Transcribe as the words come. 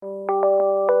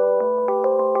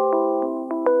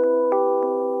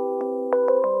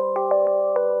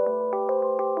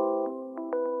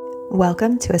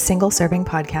Welcome to a Single Serving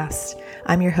Podcast.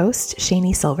 I'm your host,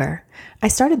 Shani Silver. I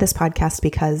started this podcast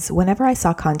because whenever I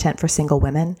saw content for single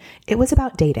women, it was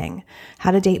about dating, how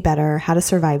to date better, how to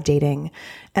survive dating,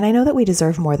 and I know that we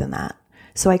deserve more than that.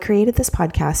 So I created this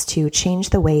podcast to change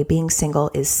the way being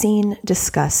single is seen,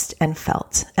 discussed, and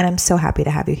felt, and I'm so happy to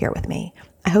have you here with me.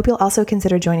 I hope you'll also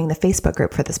consider joining the Facebook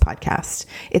group for this podcast.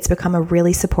 It's become a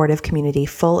really supportive community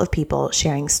full of people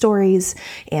sharing stories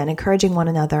and encouraging one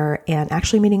another and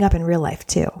actually meeting up in real life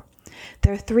too.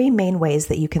 There are three main ways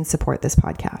that you can support this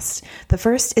podcast. The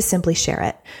first is simply share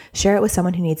it. Share it with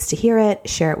someone who needs to hear it,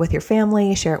 share it with your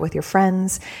family, share it with your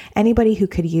friends, anybody who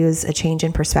could use a change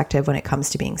in perspective when it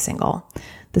comes to being single.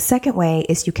 The second way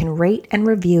is you can rate and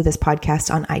review this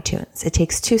podcast on iTunes. It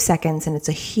takes 2 seconds and it's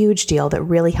a huge deal that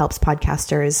really helps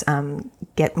podcasters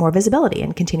get more visibility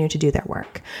and continue to do their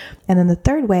work. And then the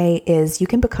third way is you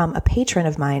can become a patron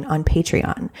of mine on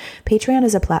Patreon. Patreon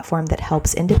is a platform that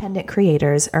helps independent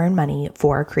creators earn money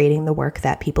for creating the work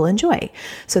that people enjoy.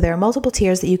 So there are multiple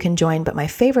tiers that you can join, but my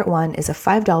favorite one is a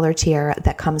 $5 tier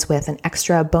that comes with an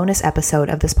extra bonus episode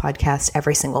of this podcast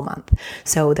every single month.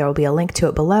 So there will be a link to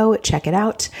it below. Check it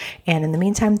out. And in the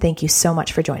meantime, thank you so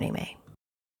much for joining me.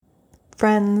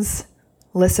 Friends,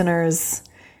 listeners,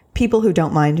 people who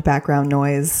don't mind background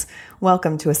noise,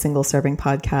 welcome to a Single Serving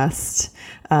Podcast.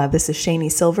 This is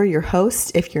Shani Silver, your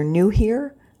host. If you're new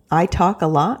here, I talk a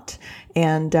lot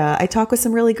and I talk with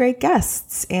some really great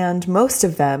guests, and most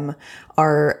of them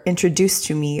are introduced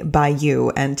to me by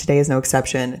you, and today is no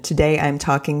exception. Today I'm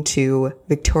talking to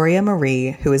Victoria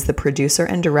Marie, who is the producer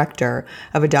and director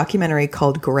of a documentary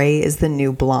called Gray is the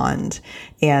New Blonde.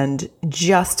 And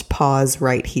just pause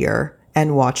right here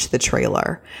and watch the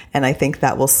trailer. And I think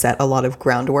that will set a lot of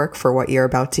groundwork for what you're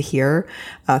about to hear.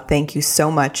 Thank you so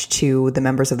much to the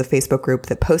members of the Facebook group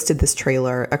that posted this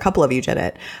trailer. A couple of you did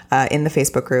it in the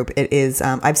Facebook group. It is,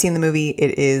 I've seen the movie.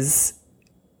 It's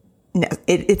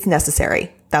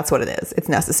necessary. That's what it is. It's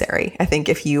necessary. I think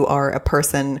if you are a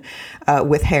person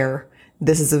with hair,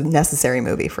 this is a necessary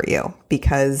movie for you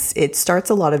because it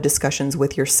starts a lot of discussions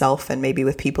with yourself and maybe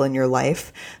with people in your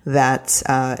life that,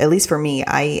 at least for me,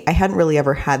 I hadn't really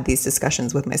ever had these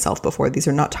discussions with myself before. These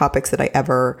are not topics that I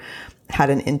ever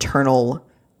had an internal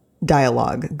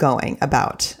dialogue going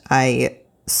about. I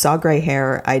saw gray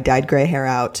hair. I dyed gray hair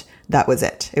out. That was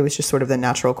it. It was just sort of the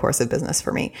natural course of business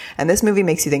for me. And this movie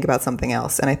makes you think about something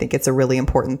else. And I think it's a really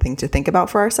important thing to think about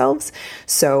for ourselves.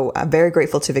 So I'm very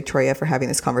grateful to Victoria for having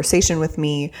this conversation with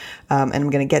me. And I'm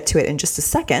going to get to it in just a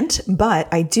second. But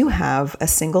I do have a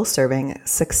single serving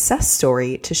success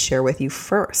story to share with you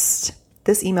first.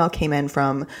 This email came in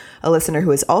from a listener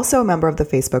who is also a member of the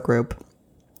Facebook group.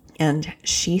 And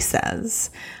she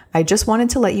says, I just wanted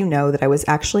to let you know that I was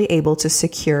actually able to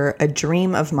secure a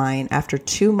dream of mine after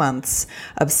 2 months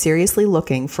of seriously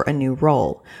looking for a new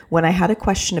role. When I had a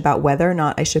question about whether or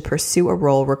not I should pursue a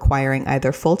role requiring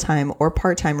either full-time or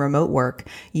part-time remote work,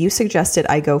 you suggested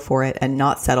I go for it and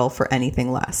not settle for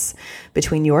anything less.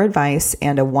 Between your advice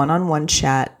and a one-on-one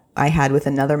chat I had with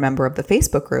another member of the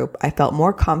Facebook group, I felt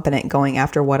more confident going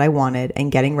after what I wanted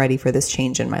and getting ready for this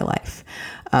change in my life.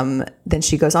 Then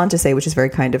she goes on to say, which is very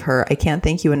kind of her, I can't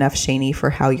thank you enough, Shani, for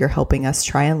how you're helping us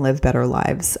try and live better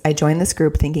lives. I joined this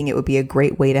group thinking it would be a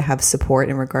great way to have support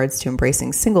in regards to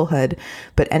embracing singlehood,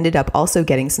 but ended up also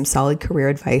getting some solid career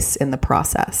advice in the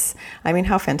process. I mean,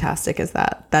 how fantastic is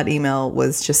that? That email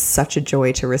was just such a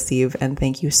joy to receive. And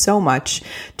thank you so much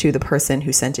to the person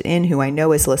who sent it in, who I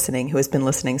know is listening, who has been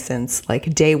listening since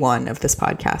like day one of this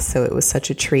podcast. So it was such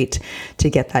a treat to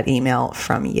get that email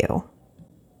from you.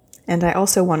 And I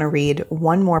also want to read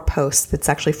one more post that's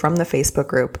actually from the Facebook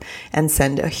group and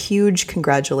send a huge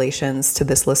congratulations to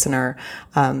this listener.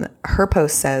 Her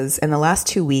post says, in the last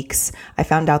 2 weeks, I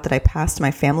found out that I passed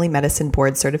my family medicine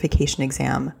board certification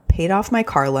exam, paid off my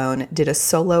car loan, did a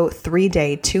solo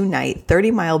 3-day, 2-night,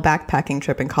 30-mile backpacking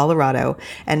trip in Colorado,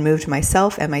 and moved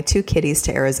myself and my 2 kitties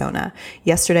to Arizona.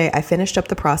 Yesterday, I finished up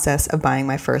the process of buying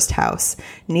my first house.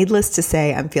 Needless to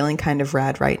say, I'm feeling kind of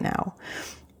rad right now.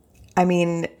 I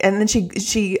mean, and then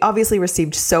she obviously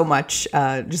received so much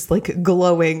just like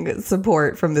glowing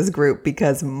support from this group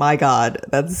because my God,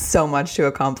 that's so much to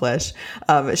accomplish.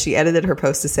 She edited her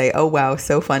post to say, oh, wow,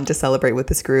 so fun to celebrate with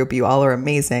this group. You all are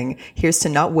amazing. Here's to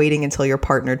not waiting until you're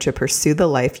partnered to pursue the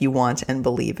life you want and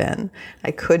believe in.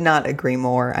 I could not agree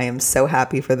more. I am so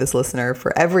happy for this listener,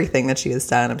 for everything that she has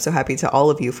done. I'm so happy to all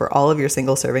of you for all of your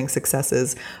single serving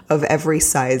successes of every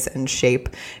size and shape.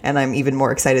 And I'm even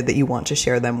more excited that you want to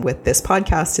share them with with this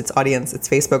podcast, its audience, its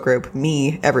Facebook group,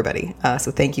 me, everybody.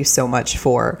 So thank you so much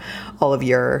for all of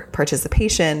your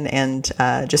participation and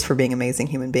just for being amazing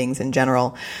human beings in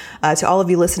general. To all of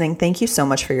you listening, thank you so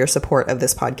much for your support of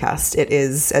this podcast. It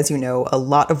is, as you know, a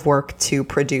lot of work to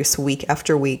produce week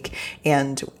after week.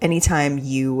 And anytime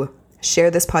you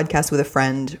share this podcast with a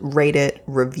friend, rate it,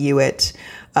 review it,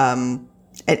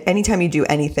 anytime you do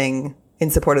anything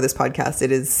in support of this podcast,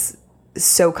 it is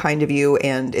so kind of you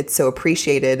and it's so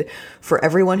appreciated. For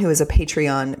everyone who is a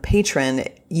Patreon patron,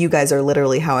 you guys are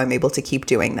literally how I'm able to keep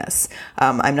doing this.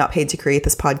 I'm not paid to create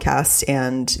this podcast,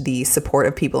 and the support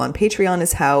of people on Patreon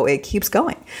is how it keeps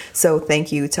going. So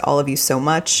thank you to all of you so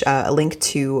much. A link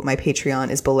to my Patreon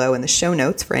is below in the show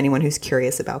notes for anyone who's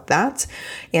curious about that.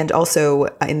 And also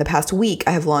in the past week,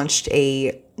 I have launched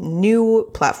a new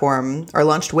platform, or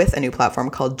launched with a new platform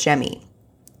called Gemmy.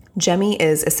 Gemmy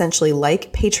is essentially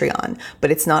like Patreon, but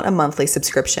it's not a monthly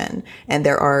subscription. And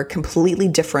there are completely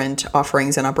different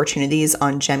offerings and opportunities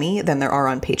on Gemmy than there are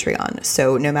on Patreon.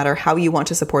 So no matter how you want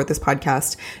to support this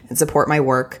podcast and support my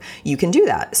work, you can do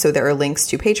that. So there are links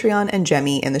to Patreon and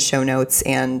Gemmy in the show notes,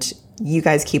 and you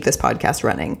guys keep this podcast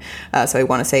running. So I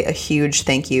want to say a huge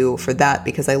thank you for that,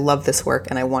 because I love this work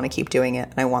and I want to keep doing it.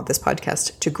 And I want this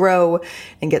podcast to grow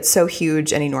and get so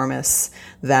huge and enormous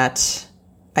that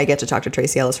I get to talk to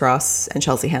Tracy Ellis Ross and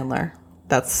Chelsea Handler.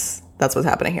 That's what's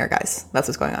happening here, guys. That's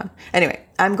what's going on. Anyway,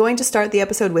 I'm going to start the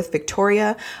episode with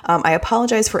Victoria. I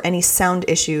apologize for any sound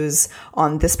issues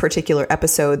on this particular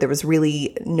episode. There was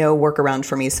really no workaround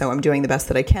for me, so I'm doing the best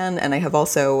that I can. And I have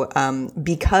also,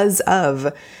 because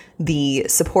of the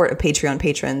support of Patreon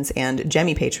patrons and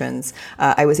Gemmy patrons,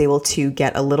 I was able to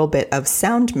get a little bit of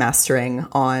sound mastering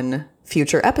on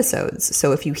future episodes.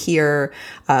 So if you hear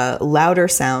louder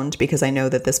sound, because I know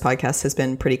that this podcast has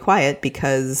been pretty quiet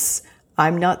because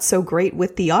I'm not so great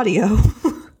with the audio,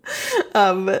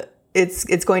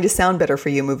 it's going to sound better for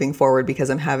you moving forward, because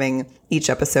I'm having each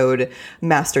episode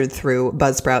mastered through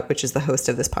Buzzsprout, which is the host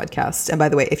of this podcast. And by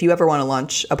the way, if you ever want to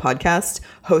launch a podcast,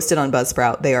 host it on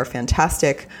Buzzsprout. They are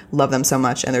fantastic. Love them so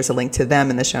much. And there's a link to them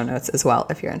in the show notes as well,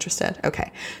 if you're interested.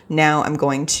 Okay. Now I'm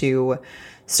going to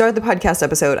start the podcast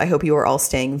episode. I hope you are all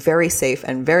staying very safe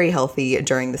and very healthy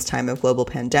during this time of global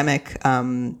pandemic.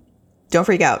 Don't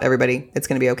freak out, everybody. It's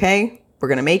going to be okay. We're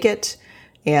going to make it.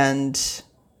 And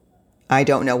I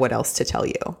don't know what else to tell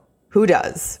you. Who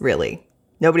does, really?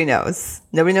 Nobody knows.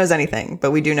 Nobody knows anything,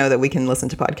 but we do know that we can listen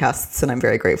to podcasts, and I'm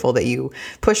very grateful that you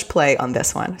push play on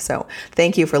this one. So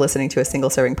thank you for listening to a single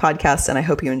serving podcast, and I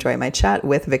hope you enjoy my chat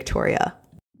with Victoria.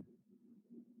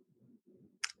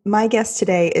 My guest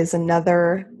today is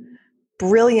another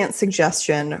brilliant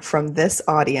suggestion from this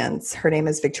audience. Her name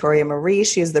is Victoria Marie.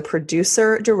 She is the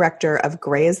producer, director of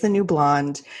Grey is the New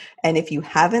Blonde. And if you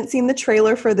haven't seen the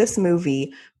trailer for this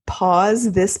movie,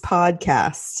 pause this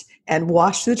podcast and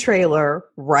watch the trailer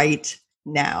right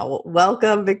now.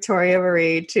 Welcome, Victoria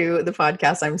Marie, to the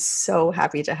podcast. I'm so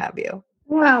happy to have you.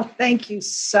 Well, thank you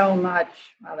so much.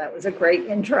 Wow, that was a great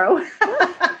intro.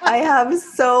 I have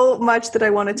so much that I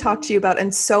want to talk to you about,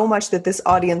 and so much that this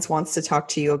audience wants to talk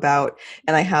to you about.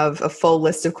 And I have a full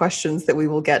list of questions that we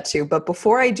will get to. But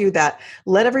before I do that,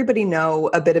 let everybody know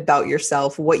a bit about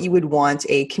yourself, what you would want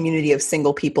a community of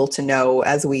single people to know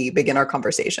as we begin our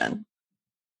conversation.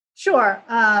 Sure.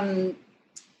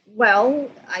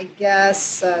 Well, I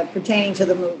guess pertaining to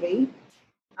the movie,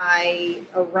 I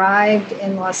arrived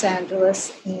in Los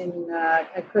Angeles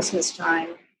at Christmas time,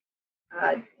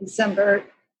 December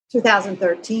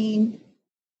 2013,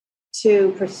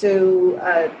 to pursue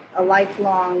a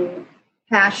lifelong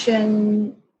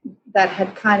passion that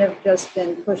had kind of just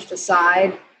been pushed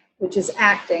aside, which is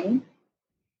acting,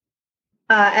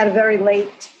 at a very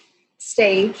late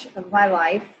stage of my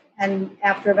life. And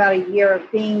after about a year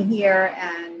of being here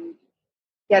and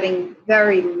getting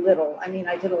very little, I mean,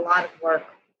 I did a lot of work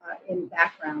in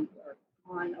background work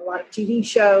on a lot of TV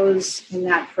shows in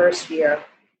that first year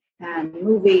and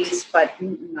movies, but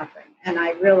nothing. And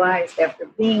I realized after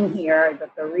being here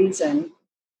that the reason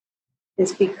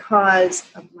is because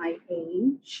of my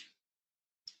age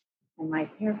and my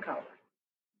hair color.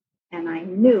 And I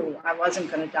knew I wasn't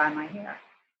going to dye my hair.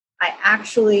 I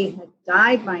actually had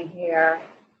dyed my hair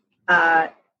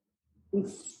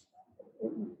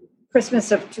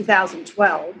Christmas of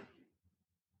 2012.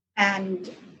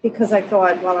 And because I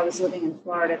thought while I was living in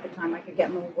Florida at the time, I could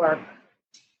get more work.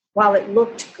 While it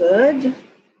looked good,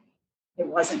 it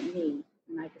wasn't me.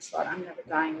 And I just thought, I'm never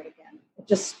dyeing it again. It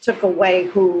just took away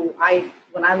when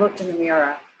I looked in the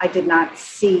mirror, I did not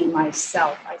see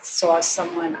myself. I saw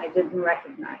someone I didn't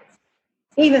recognize.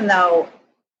 Even though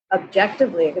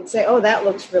objectively I could say, oh, that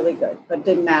looks really good, but it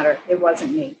didn't matter. It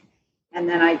wasn't me. And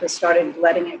then I just started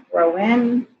letting it grow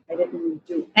in. I didn't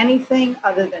do anything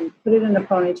other than put it in a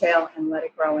ponytail and let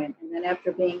it grow in. And then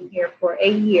after being here for a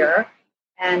year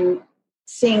and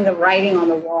seeing the writing on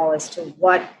the wall as to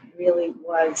what really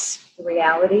was the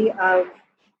reality of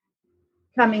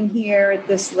coming here at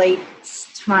this late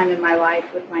time in my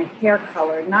life with my hair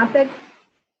color, not that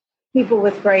people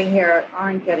with gray hair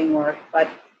aren't getting work, but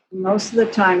most of the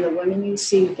time the women you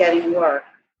see getting work,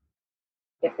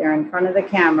 if they're in front of the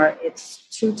camera, it's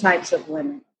two types of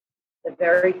women. The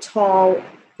very tall,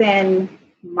 thin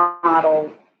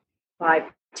model,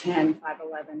 5'10",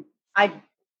 5'11". I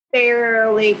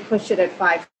barely push it at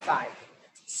 5'5".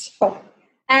 So,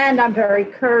 and I'm very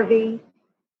curvy.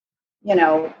 You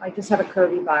know, I just have a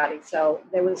curvy body. So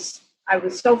I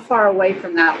was so far away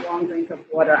from that long drink of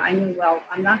water. I knew, well,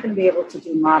 I'm not going to be able to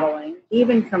do modeling,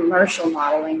 even commercial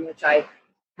modeling, which I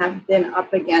have been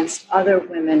up against other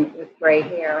women with gray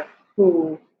hair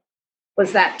who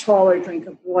was that taller drink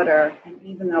of water. And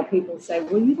even though people say,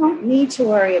 well, you don't need to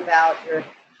worry about your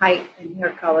height and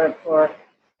hair color for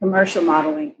commercial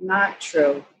modeling, not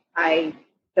true. I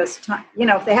just,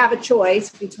 if they have a choice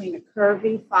between a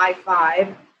curvy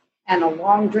 5'5" and a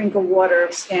long drink of water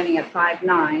standing at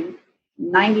 5'9",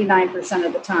 99%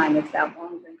 of the time it's that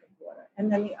long drink of water.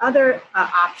 And then the other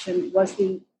option was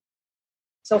the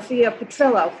Sophia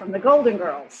Petrillo from the Golden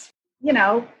Girls. You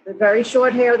know, the very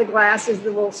short hair, the glasses, the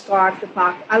little scarf, the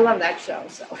pocket. I love that show.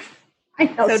 So I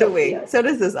know So Sophia. do we. So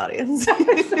does this audience.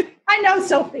 I know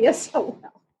Sophia so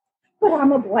well. But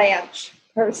I'm a Blanche.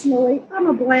 Personally, I'm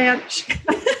a Blanche.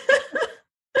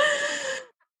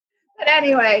 But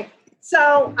anyway,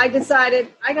 so I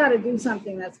decided I got to do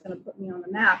something that's going to put me on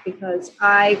the map because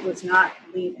I was not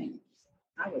leaving.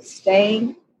 I was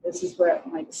staying. This is where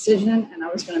my decision, and I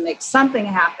was going to make something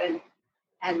happen.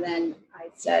 And then I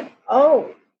said,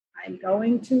 oh, I'm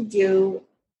going to do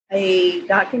a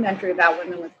documentary about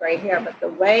women with gray hair. But the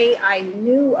way I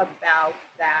knew about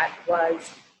that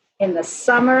was in the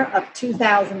summer of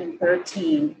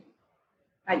 2013,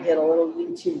 I did a little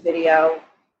YouTube video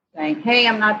saying, hey,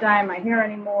 I'm not dyeing my hair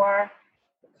anymore.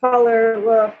 The color,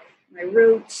 look, my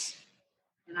roots.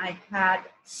 And I had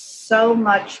so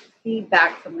much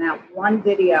feedback from that one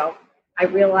video. I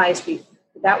realized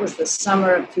that was the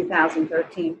summer of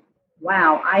 2013.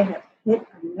 Wow, I have hit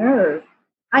a nerve.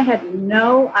 I had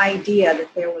no idea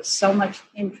that there was so much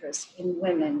interest in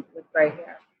women with gray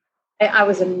hair. I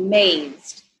was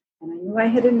amazed, and I knew I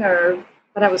hit a nerve,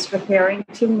 but I was preparing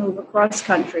to move across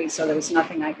country, so there was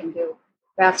nothing I can do.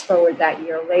 Fast forward that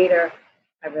year later,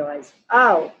 I realized,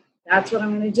 oh, that's what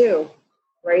I'm going to do.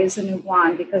 Gray is the new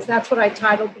blonde, because that's what I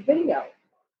titled the video.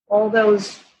 All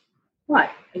those, a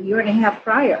year and a half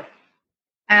prior.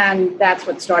 And that's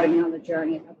what started me on the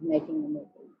journey of making the movie.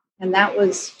 And that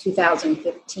was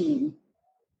 2015.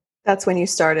 That's when you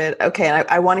started. Okay,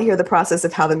 I want to hear the process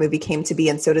of how the movie came to be,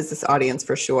 and so does this audience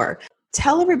for sure.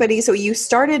 Tell everybody, so you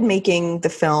started making the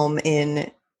film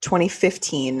in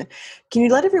 2015. Can you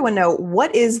let everyone know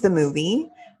what is the movie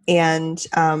and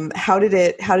how did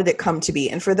it come to be?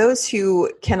 And for those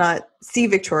who cannot see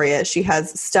Victoria, she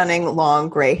has stunning long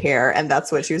gray hair, and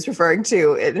that's what she was referring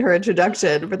to in her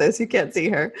introduction. For those who can't see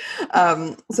her,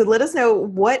 so let us know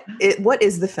what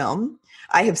is the film.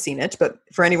 I have seen it, but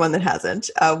for anyone that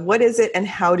hasn't, what is it and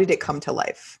how did it come to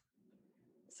life?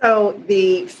 So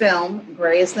the film,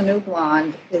 Gray is the New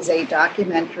Blonde, is a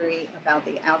documentary about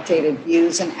the outdated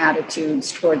views and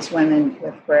attitudes towards women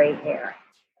with gray hair.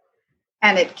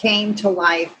 And it came to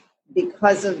life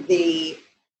because of the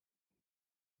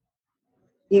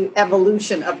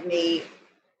evolution of me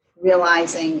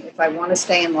realizing if I want to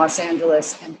stay in Los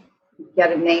Angeles and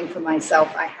get a name for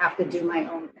myself, I have to do my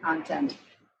own content.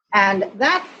 And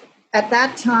that, at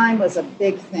that time, was a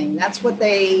big thing. That's what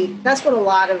a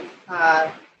lot of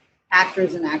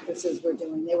actors and actresses were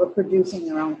doing. They were producing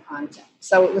their own content.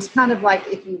 So it was kind of like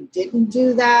if you didn't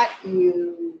do that,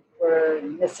 you were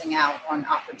missing out on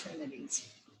opportunities.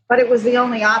 But it was the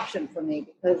only option for me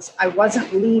because I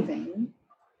wasn't leaving,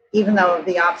 even though of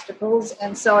the obstacles.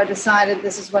 And so I decided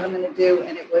this is what I'm going to do.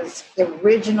 And it was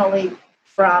originally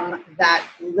from that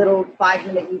little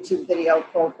 5-minute YouTube video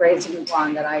called Gray is the New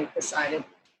Blonde that I decided,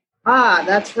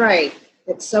 that's right.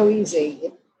 It's so easy.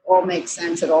 It all makes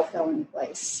sense. It all fell into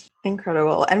place.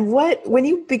 Incredible. And when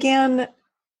you began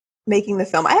making the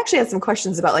film, I actually had some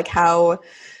questions about how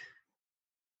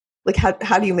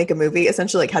do you make a movie?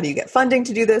 Essentially, how do you get funding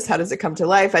to do this? How does it come to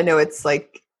life? I know it's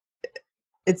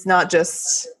not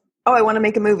just, I want to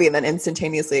make a movie and then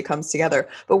instantaneously it comes together.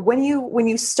 But when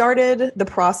you started the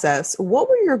process, what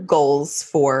were your goals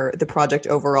for the project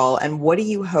overall? And what do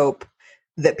you hope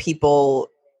that people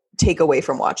take away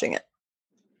from watching it?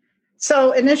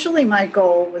 So initially, my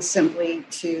goal was simply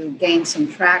to gain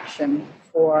some traction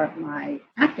for my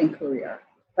acting career.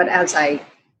 But as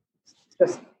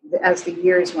the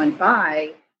years went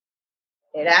by,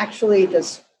 it actually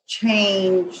just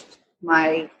changed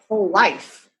my whole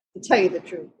life, to tell you the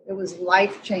truth. It was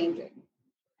life changing.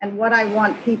 And what I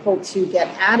want people to get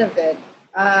out of it,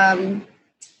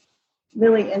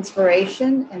 really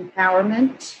inspiration,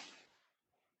 empowerment,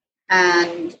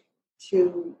 and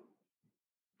to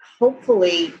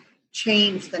hopefully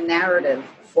change the narrative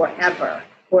forever,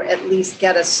 or at least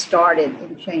get us started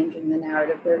in changing the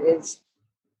narrative.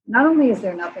 Not only is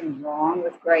there nothing wrong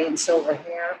with gray and silver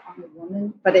hair on a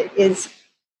woman, but it is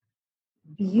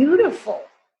beautiful.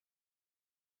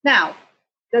 Now,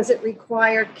 does it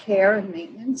require care and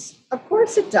maintenance? Of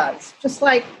course it does. Just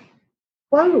like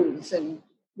clothes and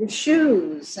your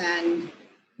shoes and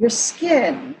your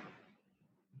skin.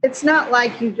 It's not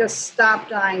like you just stop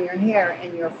dyeing your hair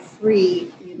and you're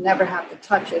free. You never have to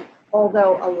touch it.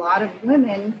 Although a lot of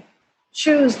women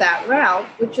choose that route,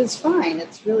 which is fine.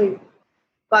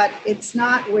 But it's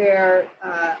not where,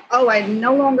 I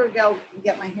no longer go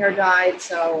get my hair dyed,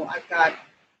 so I've got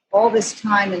all this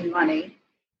time and money.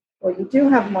 Well, you do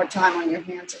have more time on your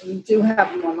hands and you do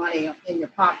have more money in your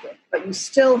pocket, but you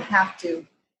still have to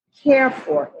care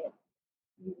for it.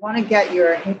 You want to get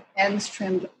your ends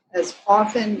trimmed as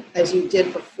often as you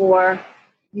did before.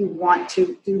 You want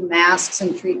to do masks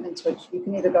and treatments, which you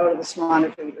can either go to the salon or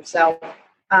do it yourself.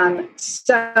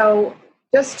 So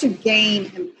just to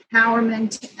gain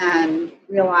empowerment and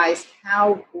realize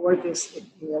how gorgeous it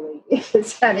really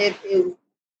is. And it is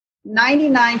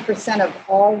 99% of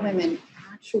all women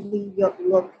actually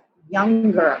look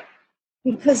younger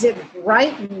because it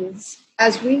brightens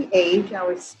as we age.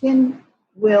 Our skin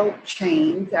will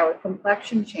change, our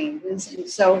complexion changes. And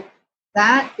so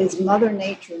that is Mother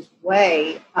Nature's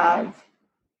way of,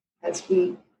 as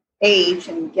we age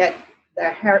and get the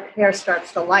hair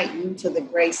starts to lighten to the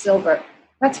gray silver,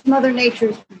 that's Mother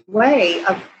Nature's way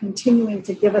of continuing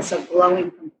to give us a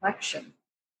glowing complexion.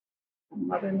 And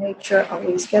Mother Nature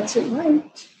always gets it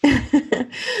right.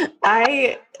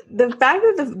 The fact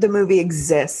that the movie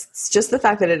exists, just the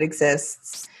fact that it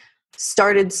exists,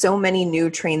 started so many new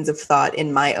trains of thought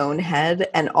in my own head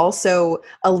and also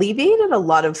alleviated a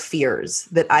lot of fears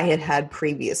that I had had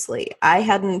previously. I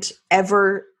hadn't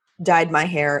ever dyed my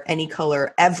hair any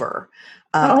color ever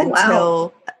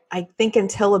until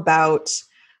about,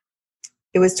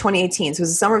 it was 2018. So it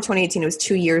was the summer of 2018. It was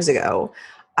 2 years ago.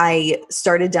 I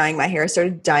started dyeing my hair,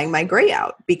 started dyeing my gray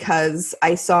out because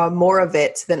I saw more of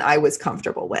it than I was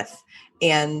comfortable with.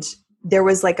 And there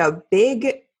was like a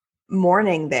big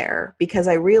mourning there because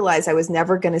I realized I was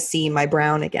never going to see my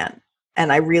brown again.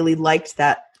 And I really liked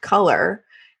that color,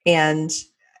 and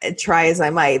try as I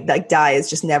might, like dye is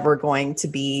just never going to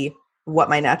be what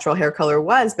my natural hair color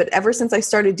was. But ever since I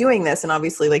started doing this, and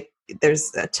obviously like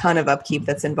there's a ton of upkeep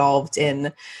that's involved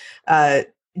in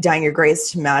dyeing your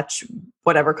grays to match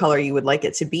whatever color you would like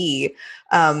it to be.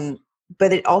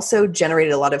 But it also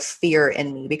generated a lot of fear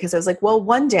in me because I was like, well,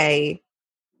 one day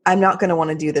I'm not going to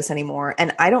want to do this anymore.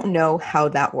 And I don't know how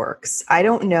that works. I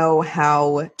don't know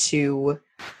how to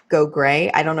go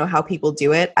gray. I don't know how people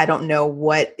do it. I don't know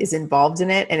what is involved in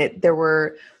it. And there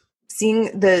were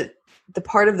seeing the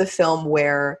part of the film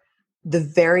where the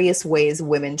various ways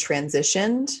women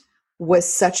transitioned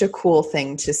was such a cool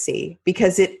thing to see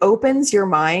because it opens your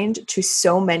mind to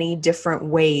so many different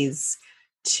ways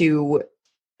to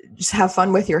just have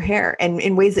fun with your hair and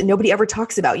in ways that nobody ever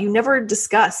talks about. You never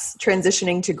discuss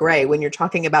transitioning to gray when you're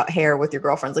talking about hair with your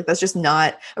girlfriends. Like that's just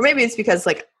not, or maybe it's because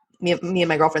like me and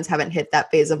my girlfriends haven't hit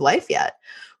that phase of life yet,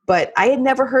 but I had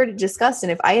never heard it discussed.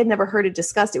 And if I had never heard it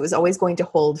discussed, it was always going to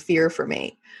hold fear for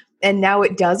me. And now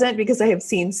it doesn't because I have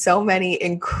seen so many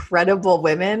incredible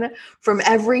women from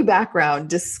every background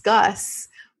discuss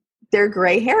their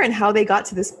gray hair and how they got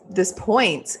to this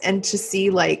point. And to see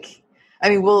like, I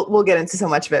mean, we'll get into so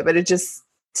much of it, but it just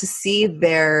to see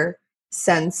their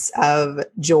sense of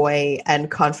joy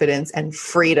and confidence and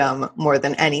freedom more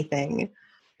than anything,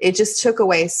 it just took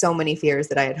away so many fears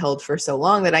that I had held for so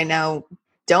long that I now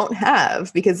don't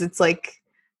have because it's like,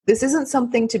 this isn't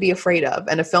something to be afraid of.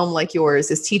 And a film like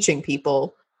yours is teaching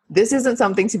people this isn't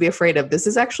something to be afraid of. This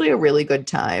is actually a really good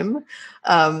time.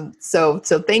 So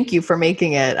thank you for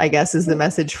making it, I guess, is the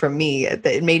message from me.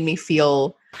 It made me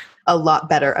feel a lot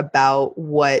better about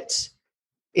what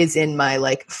is in my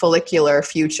like follicular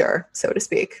future, so to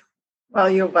speak. Well,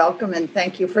 you're welcome. And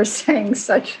thank you for saying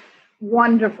such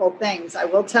wonderful things. I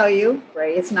will tell you,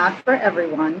 gray is not for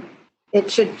everyone. It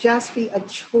should just be a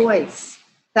choice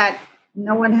that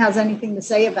no one has anything to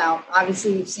say about.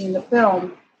 Obviously, you've seen the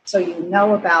film. So you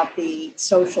know about the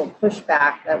social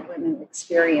pushback that women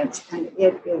experience, and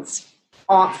it is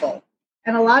awful.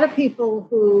 And a lot of people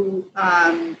who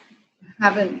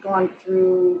haven't gone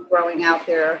through growing out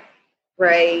their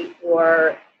gray,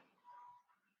 or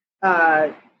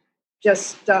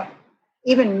just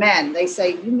even men, they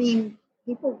say, you mean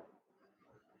people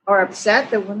are upset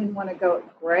that women want to go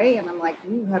gray? And I'm like,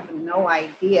 you have no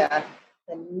idea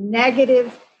the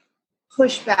negative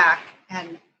pushback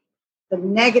and the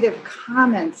negative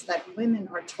comments that women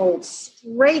are told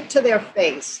straight to their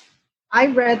face. I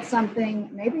read something,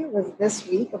 maybe it was this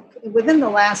week, within the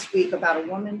last week, about a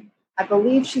woman. I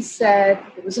believe she said,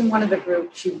 it was in one of the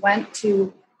groups, she went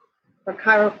to her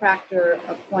chiropractor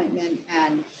appointment,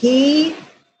 and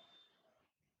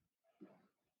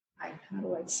how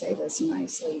do I say this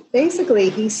nicely? Basically,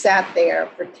 he sat there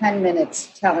for 10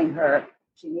 minutes telling her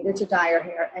she needed to dye her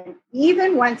hair, and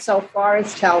even went so far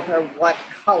as tell her what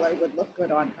color would look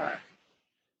good on her.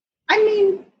 I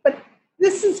mean, but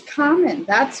this is common.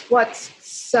 That's what's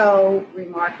so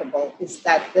remarkable, is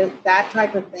that that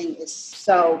type of thing is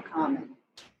so common.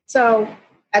 So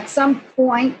at some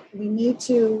point, we need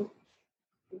to,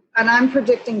 and I'm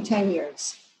predicting 10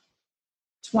 years,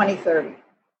 2030.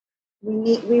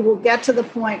 We will get to the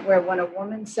point where when a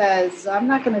woman says, I'm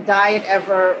not going to diet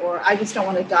ever, or I just don't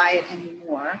want to diet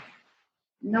anymore,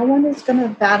 no one is going to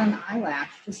bat an eyelash.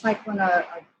 Just like when a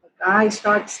guy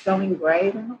starts going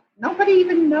gray, nobody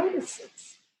even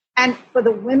notices. And for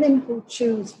the women who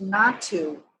choose not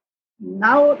to,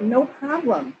 no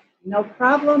problem. No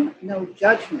problem, no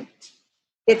judgment.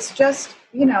 It's just,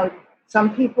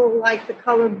 some people like the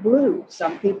color blue.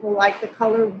 Some people like the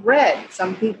color red.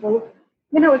 Some people,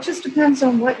 it just depends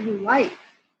on what you like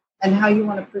and how you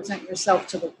want to present yourself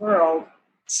to the world.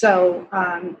 So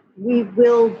we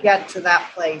will get to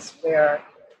that place where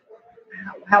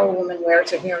how a woman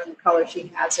wears her hair and the color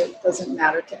she has it doesn't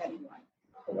matter to anyone.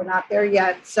 But we're not there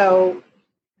yet. So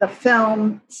the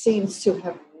film seems to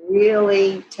have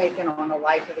really taken on a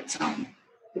life of its own,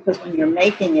 because when you're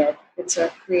making it, it's a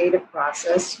creative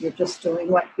process. You're just doing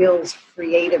what feels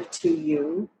creative to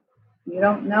you. You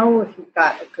don't know if you've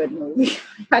got a good movie.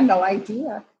 I had no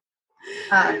idea.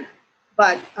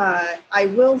 But I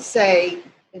will say,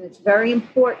 and it's very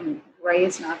important, gray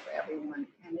is not for everyone,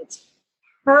 and it's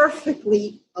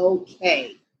perfectly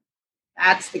okay.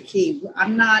 That's the key.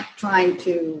 I'm not trying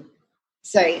to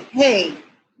say, hey,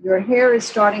 your hair is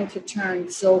starting to turn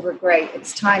silver gray.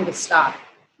 It's time to stop.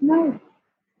 No,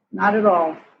 not at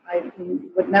all. I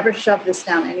would never shove this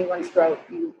down anyone's throat.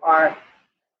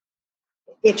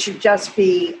 It should just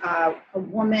be a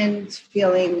woman's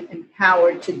feeling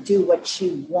empowered to do what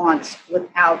she wants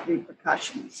without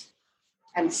repercussions.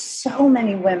 And so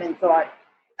many women thought,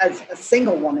 as a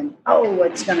single woman, oh,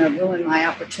 it's going to ruin my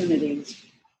opportunities,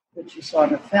 which you saw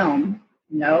in the film.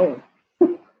 No.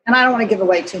 And I don't want to give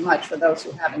away too much for those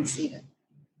who haven't seen it,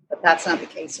 but that's not the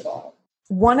case at all.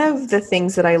 One of the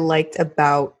things that I liked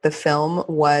about the film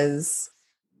was,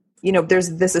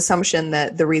 there's this assumption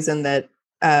that the reason that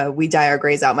we dye our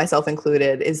grays out, myself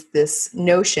included, is this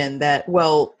notion that,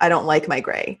 well, I don't like my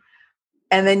gray.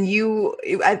 And then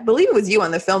I believe it was you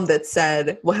on the film that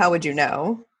said, well, how would you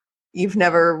know? You've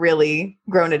never really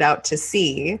grown it out to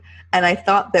see. And I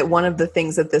thought that one of the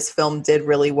things that this film did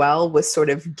really well was sort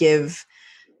of give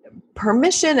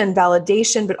permission and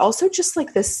validation, but also just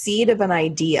like the seed of an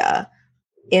idea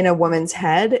in a woman's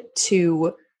head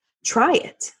to try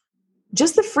it.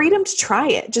 Just the freedom to try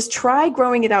it. Just try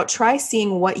growing it out. Try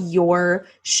seeing what your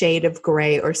shade of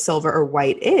gray or silver or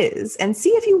white is and see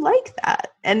if you like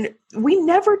that. And we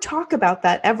never talk about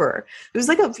that ever. It was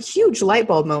like a huge light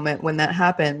bulb moment when that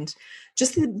happened.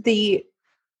 Just the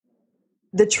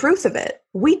truth of it.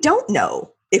 We don't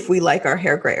know if we like our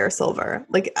hair gray or silver.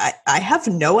 Like I have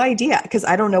no idea, because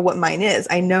I don't know what mine is.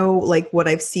 I know like what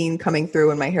I've seen coming through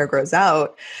when my hair grows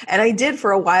out. And I did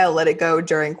for a while let it go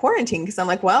during quarantine, because I'm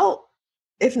like, well,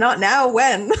 if not now,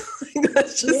 when?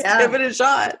 Let's just give it a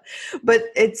shot. But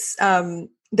it's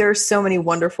there are so many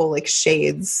wonderful like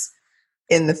shades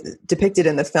depicted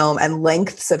in the film, and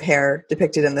lengths of hair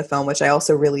depicted in the film, which I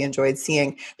also really enjoyed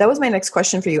seeing. That was my next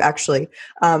question for you, actually.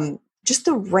 Just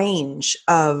the range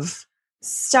of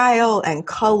style and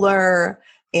color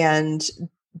and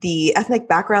the ethnic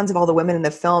backgrounds of all the women in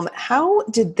the film. How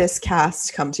did this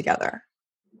cast come together?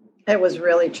 It was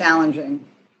really challenging.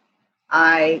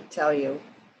 I tell you,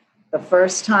 the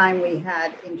first time we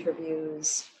had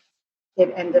interviews,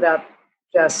 it ended up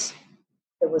it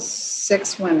was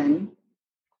 6 women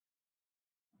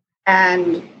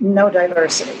and no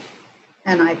diversity.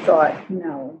 And I thought,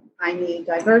 no, I need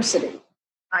diversity.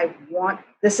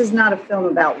 This is not a film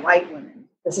about white women.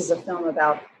 This is a film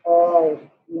about all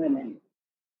women.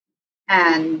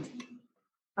 And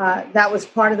that was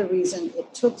part of the reason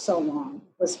it took so long,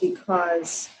 was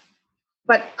because,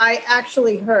 but I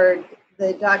actually heard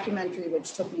the documentary,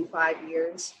 which took me 5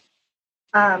 years.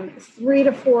 3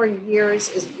 to 4 years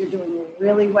is you're doing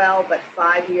really well, but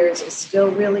 5 years is still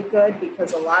really good,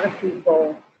 because a lot of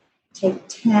people take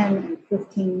 10 and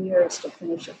 15 years to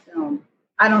finish a film.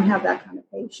 I don't have that kind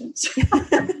of patience.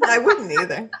 I wouldn't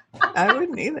either.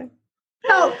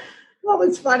 Oh, what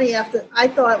was funny, I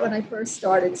thought when I first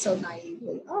started so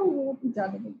naively, oh, we'll be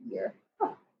done in a year.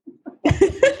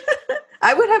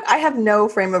 I have no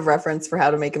frame of reference for how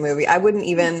to make a movie.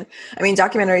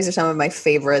 Documentaries are some of my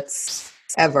favorites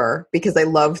ever because I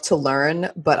love to learn,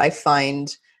 but I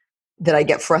find that I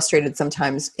get frustrated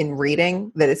sometimes in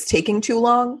reading that it's taking too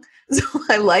long. So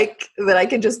I like that I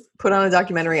can just put on a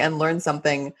documentary and learn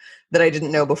something that I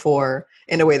didn't know before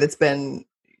in a way that's been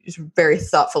very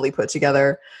thoughtfully put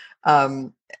together.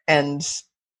 And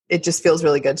it just feels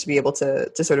really good to be able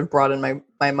to sort of broaden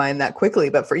my mind that quickly.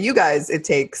 But for you guys, it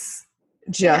takes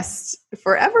just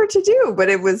forever to do. But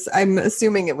I'm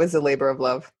assuming it was a labor of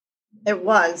love. It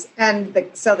was. And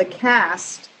so the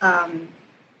cast,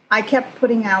 I kept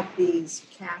putting out these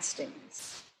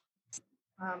castings.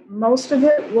 Most of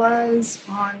it was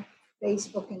on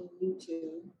Facebook and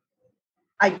YouTube.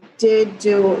 I did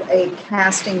do a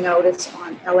casting notice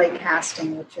on LA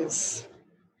Casting, which is,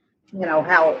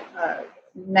 how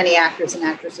many actors and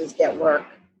actresses get work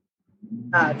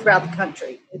throughout the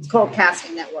country. It's called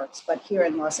Casting Networks, but here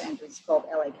in Los Angeles, it's called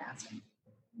LA Casting.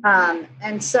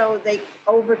 And so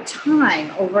over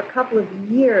time, over a couple of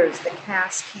years, the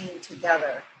cast came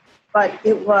together. But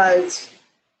it was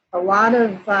a lot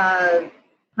of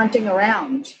hunting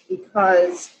around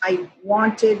because I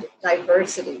wanted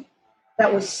diversity.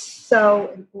 That was so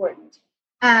important.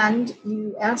 And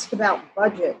you asked about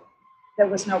budget. There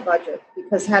was no budget,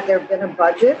 because had there been a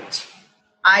budget,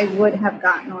 I would have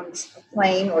gotten on a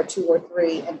plane or 2 or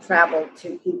 3 and traveled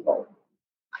to people.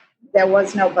 There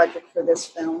was no budget for this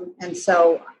film. And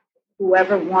so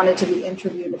whoever wanted to be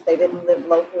interviewed, if they didn't live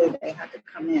locally, they had to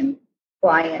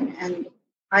fly in. And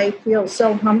I feel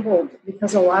so humbled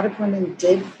because a lot of women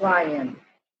did fly in,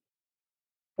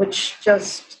 which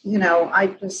just, when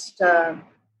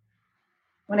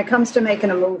it comes to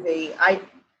making a movie,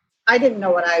 I didn't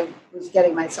know what I was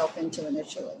getting myself into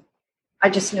initially. I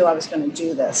just knew I was going to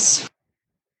do this.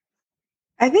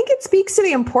 I think it speaks to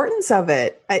the importance of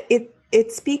it.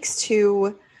 It speaks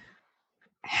to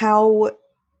how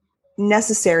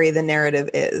necessary the narrative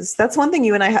is. That's one thing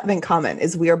you and I have in common,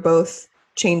 is we are both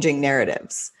changing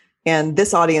narratives. And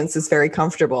this audience is very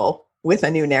comfortable with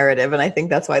a new narrative. And I think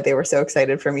that's why they were so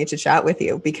excited for me to chat with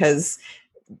you, because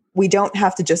we don't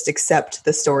have to just accept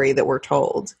the story that we're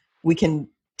told. We can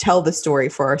tell the story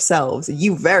for ourselves.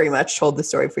 You very much told the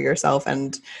story for yourself.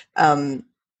 And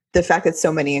the fact that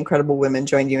so many incredible women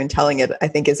joined you in telling it, I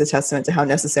think, is a testament to how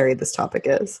necessary this topic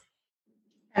is.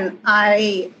 And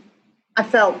I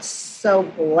felt so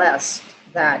blessed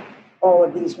that all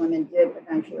of these women did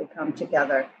eventually come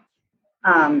together.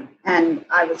 And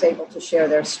I was able to share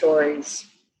their stories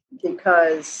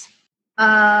because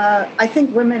I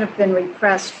think women have been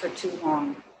repressed for too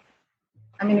long.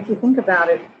 I mean, if you think about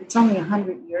it, it's only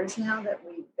 100 years now that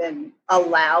we've been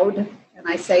allowed, and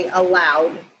I say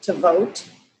allowed, to vote.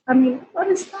 I mean, what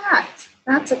is that?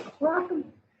 That's a crock of,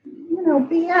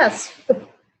 BS.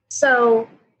 So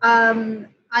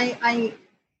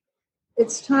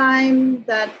it's time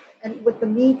that, and with the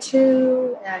Me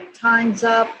Too and Time's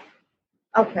Up,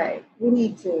 okay, we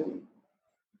need to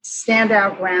stand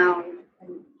our ground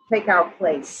and take our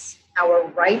place, our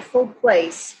rightful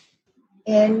place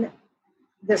in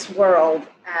this world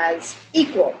as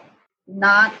equal,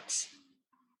 not,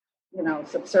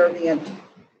 subservient,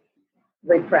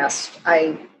 repressed.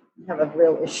 I have a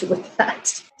real issue with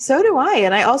that. So do I.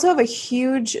 And I also have a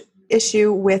huge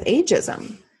issue with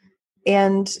ageism.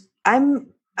 And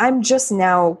I'm just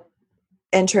now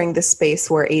entering the space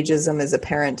where ageism is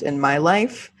apparent in my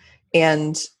life.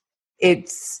 And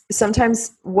it's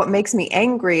sometimes what makes me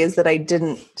angry is that I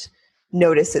didn't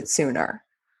notice it sooner.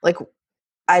 Like,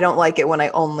 I don't like it when I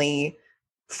only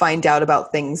find out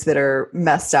about things that are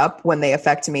messed up when they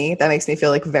affect me. That makes me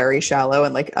feel like very shallow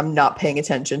and like I'm not paying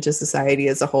attention to society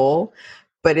as a whole.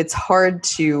 But it's hard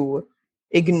to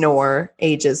ignore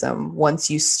ageism once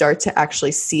you start to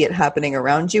actually see it happening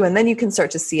around you. And then you can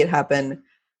start to see it happen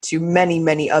to many,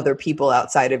 many other people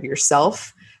outside of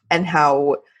yourself, and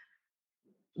how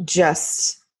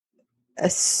just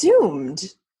assumed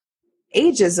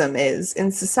ageism is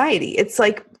in society. It's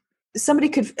like a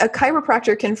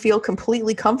chiropractor can feel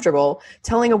completely comfortable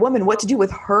telling a woman what to do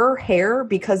with her hair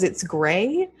because it's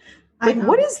gray. Like,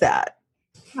 what is that?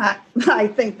 I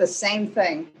think the same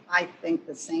thing. I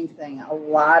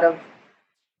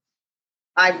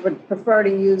would prefer to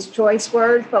use choice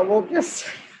words, but we'll just.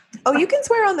 Oh, you can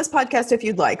swear on this podcast if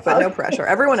you'd like, but no pressure.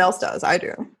 Everyone else does. I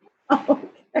do.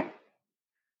 Okay.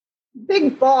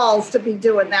 Big balls to be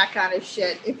doing that kind of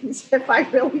shit if I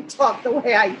really talk the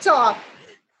way I talk.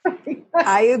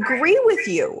 I agree with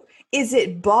you. Is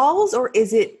it balls or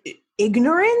is it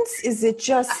ignorance? Is it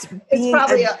just being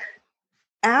an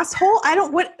asshole? I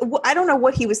don't know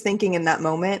what he was thinking in that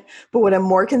moment, but what I'm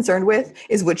more concerned with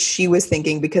is what she was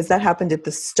thinking, because that happened at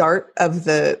the start of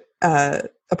the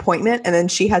appointment, and then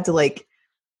she had to like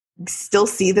still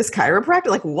see this chiropractor.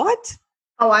 Like, what?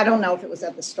 Oh, I don't know if it was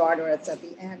at the start or it's at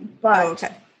the end, but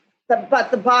okay.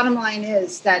 But the bottom line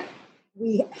is that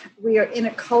we are in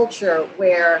a culture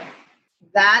where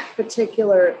that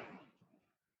particular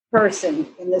person,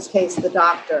 in this case the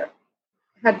doctor,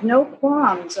 had no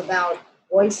qualms about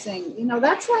voicing.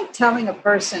 That's like telling a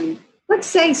person, let's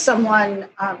say someone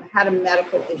had a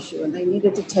medical issue and they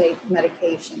needed to take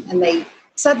medication and they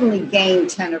suddenly gained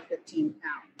 10 or 15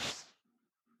 pounds.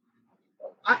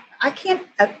 I can't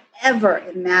ever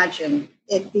imagine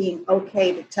it being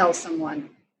okay to tell someone,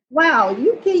 wow,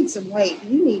 you gained some weight,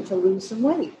 you need to lose some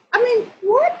weight. I mean,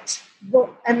 what?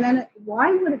 Well, and then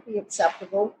why would it be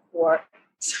acceptable for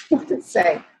someone to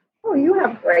say, oh, you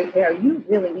have gray hair, you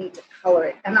really need to color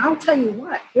it. And I'll tell you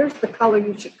what, here's the color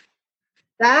you should.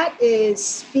 That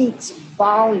speaks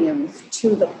volumes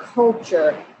to the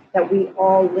culture that we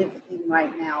all live in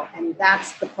right now. And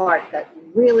that's the part that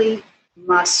really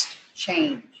must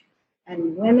change.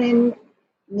 And women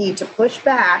need to push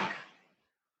back.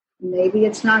 Maybe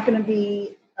it's not going to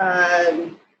be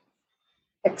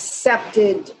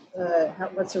accepted.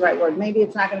 What's the right word? Maybe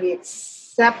it's not going to be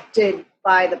accepted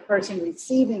by the person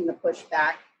receiving the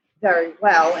pushback very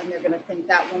well, and they're going to think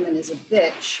that woman is a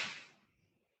bitch.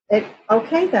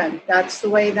 Okay, then that's the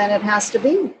way then it has to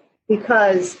be,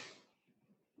 because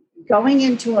going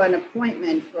into an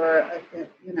appointment for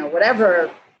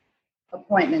whatever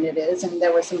appointment it is, and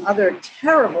there were some other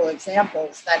terrible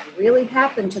examples that really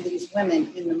happened to these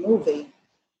women in the movie,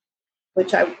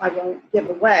 which I won't give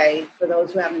away for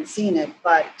those who haven't seen it,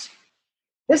 but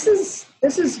this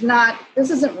isn't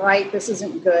right, this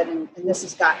isn't good, and this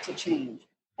has got to change.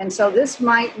 And so this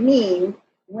might mean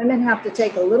women have to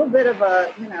take a little bit of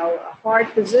a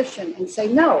hard position and say,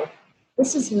 no,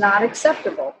 this is not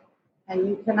acceptable. And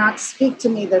you cannot speak to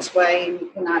me this way,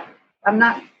 and I'm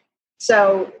not.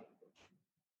 So,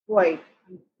 boy,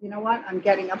 you know what? I'm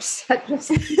getting upset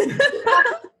just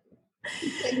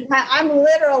I'm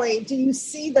literally, do you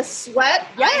see the sweat?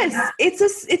 Yes,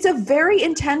 it's a very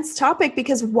intense topic,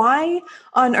 because why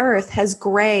on earth has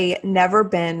gray never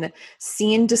been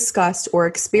seen, discussed, or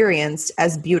experienced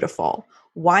as beautiful?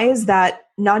 Why is that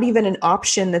not even an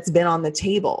option that's been on the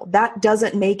table? That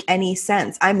doesn't make any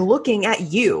sense. I'm looking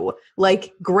at you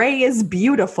like gray is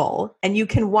beautiful, and you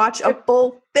can watch a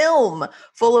full film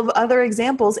full of other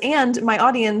examples. And my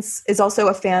audience is also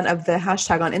a fan of the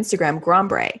hashtag on Instagram,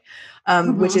 Grombre,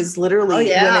 which is literally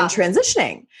women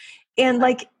transitioning. And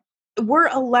like, we're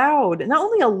allowed, not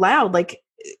only allowed, like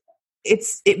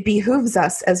it behooves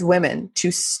us as women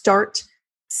to start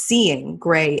seeing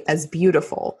gray as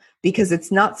beautiful, because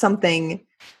it's not something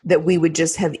that we would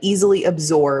just have easily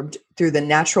absorbed through the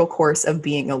natural course of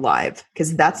being alive,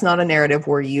 because that's not a narrative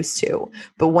we're used to.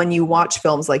 But when you watch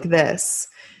films like this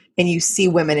and you see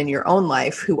women in your own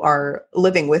life who are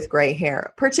living with gray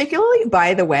hair, particularly,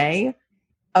 by the way,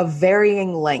 of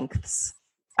varying lengths,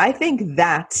 I think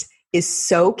that is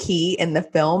so key in the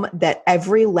film, that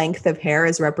every length of hair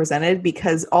is represented,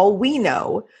 because all we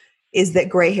know is that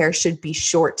gray hair should be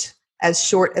short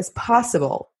as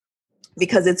possible,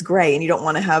 because it's gray and you don't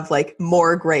want to have like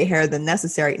more gray hair than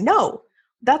necessary. No,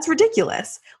 that's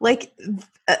ridiculous. Like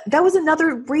that was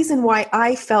another reason why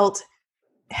I felt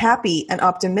happy and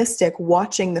optimistic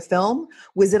watching the film,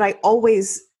 was that I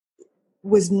always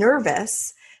was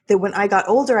nervous that when I got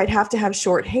older, I'd have to have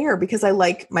short hair, because I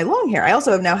like my long hair. I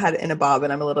also have now had it in a bob,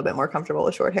 and I'm a little bit more comfortable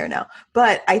with short hair now.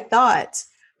 But I thought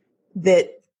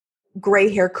that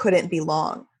gray hair couldn't be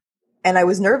long. And I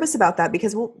was nervous about that,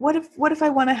 because, well, what if I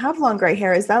want to have long gray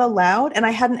hair? Is that allowed? And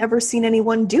I hadn't ever seen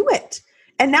anyone do it.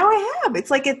 And now I have.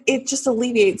 It's like it just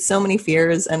alleviates so many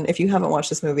fears. And if you haven't watched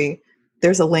this movie,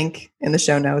 there's a link in the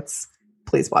show notes.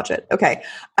 Please watch it. Okay.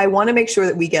 I want to make sure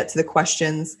that we get to the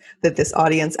questions that this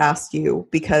audience asked you,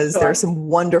 because there are some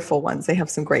wonderful ones. They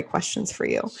have some great questions for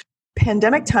you.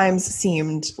 Pandemic times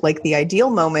seemed like the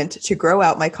ideal moment to grow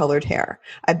out my colored hair.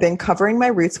 I've been covering my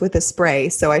roots with a spray,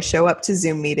 so I show up to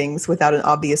Zoom meetings without an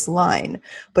obvious line,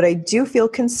 but I do feel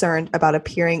concerned about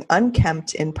appearing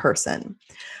unkempt in person.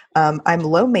 I'm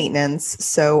low maintenance,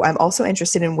 so I'm also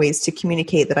interested in ways to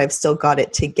communicate that I've still got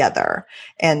it together.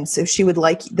 And so she would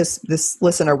like this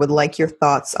listener would like your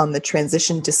thoughts on the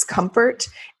transition discomfort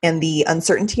and the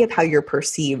uncertainty of how you're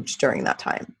perceived during that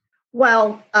time.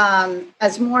 Well,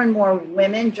 as more and more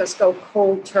women just go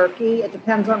cold turkey, it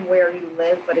depends on where you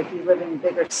live, but if you live in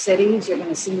bigger cities, you're going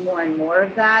to see more and more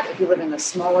of that. If you live in a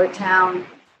smaller town,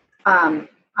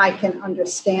 I can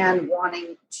understand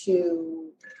wanting to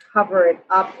cover it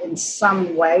up in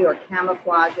some way or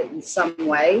camouflage it in some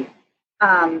way.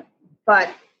 But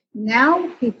now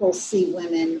people see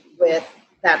women with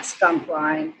that skunk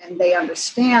line and they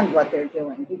understand what they're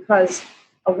doing, because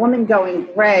a woman going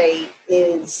gray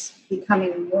is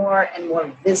becoming more and more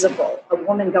visible. A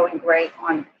woman going gray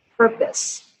on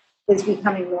purpose is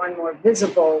becoming more and more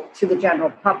visible to the general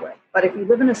public. But if you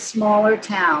live in a smaller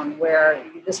town where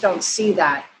you just don't see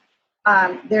that,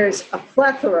 there's a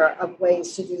plethora of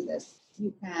ways to do this.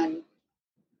 You can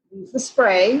use the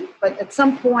spray, but at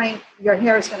some point your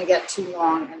hair is going to get too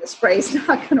long and the spray is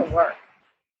not going to work.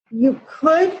 You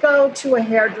could go to a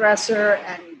hairdresser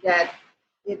and get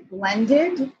it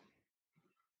blended.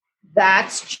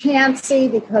 That's chancy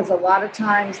because a lot of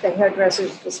times the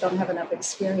hairdressers just don't have enough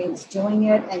experience doing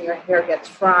it and your hair gets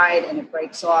fried and it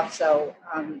breaks off. So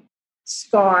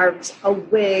scarves, a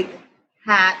wig,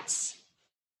 hats.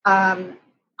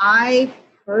 I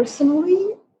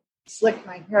personally slick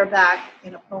my hair back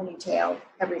in a ponytail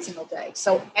every single day.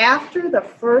 So after the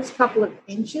first couple of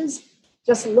inches,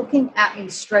 just looking at me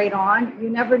straight on, you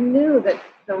never knew that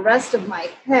the rest of my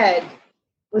head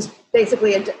was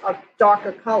basically a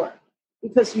darker color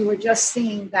because you were just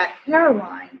seeing that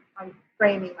hairline on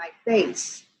framing my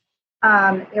face.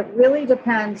 It really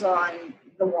depends on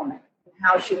the woman and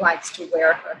how she likes to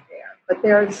wear her hair. But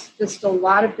there's just a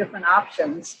lot of different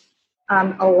options.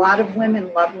 A lot of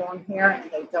women love long hair and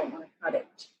they don't want to cut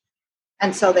it.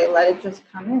 And so they let it just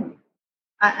come in.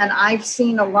 And I've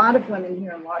seen a lot of women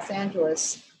here in Los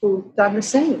Angeles who've done the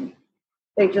same.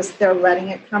 They're letting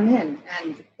it come in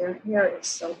and their hair is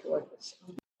so gorgeous.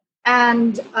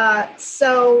 And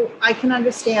so I can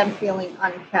understand feeling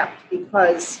unkept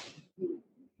because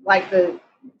like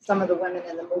some of the women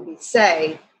in the movie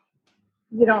say,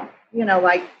 you don't,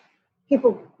 like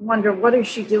people wonder, what is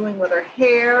she doing with her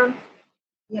hair?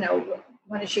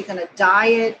 When is she going to dye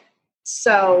it?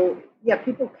 So yeah,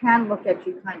 people can look at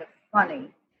you kind of funny.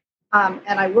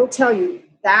 And I will tell you,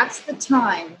 that's the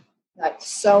time that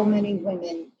so many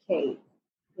women cave.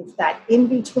 It's that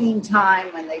in-between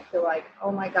time when they feel like,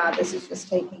 oh my God, this is just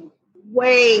taking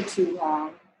way too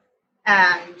long.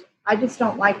 And I just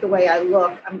don't like the way I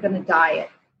look. I'm going to dye it,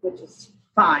 which is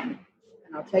fine.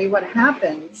 And I'll tell you what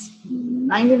happens.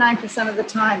 99% of the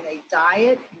time they dye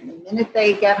it. And the minute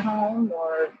they get home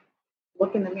or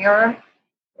look in the mirror,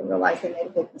 they realize they made a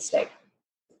big mistake.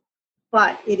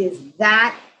 But it is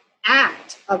that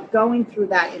act of going through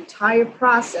that entire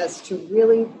process to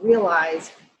really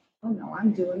realize, oh no,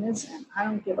 I'm doing this and I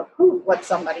don't give a hoot what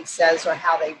somebody says or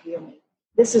how they view me.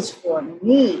 This is for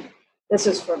me. This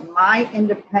is for my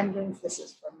independence. This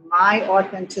is for my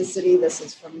authenticity. This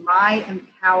is for my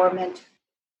empowerment.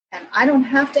 And I don't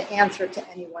have to answer to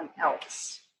anyone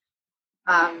else.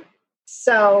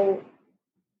 So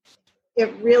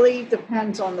it really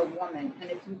depends on the woman. And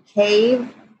if you cave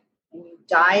and you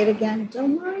dye it again,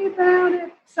 don't worry about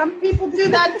it. Some people do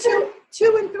that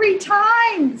two and three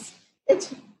times.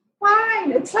 It's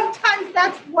fine. And sometimes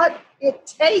that's what it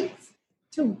takes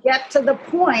to get to the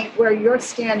point where you're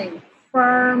standing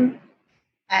firm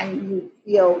and you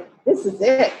feel, this is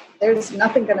it. There's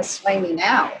nothing going to sway me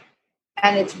now.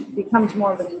 And it becomes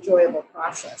more of an enjoyable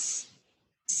process.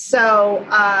 So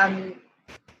I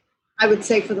would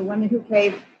say for the women who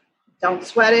cave, don't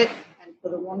sweat it. And for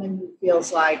the woman who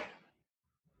feels like,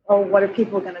 oh, what are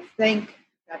people going to think?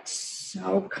 That's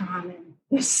so common.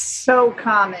 It's so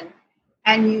common.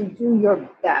 And you do your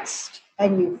best.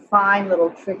 And you find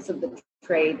little tricks of the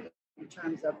trade in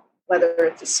terms of whether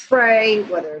it's a spray,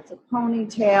 whether it's a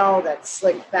ponytail that's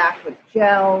slicked back with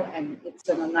gel, and it's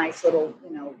in a nice little,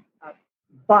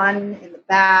 bun in the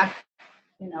back,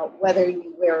 whether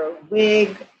you wear a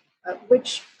wig,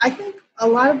 which I think a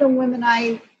lot of the women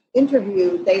I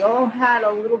interviewed, they all had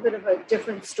a little bit of a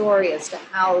different story as to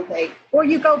how or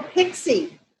you go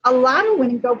pixie. A lot of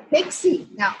women go pixie.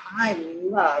 Now, I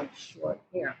love short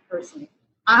hair, personally.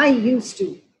 I used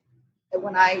to,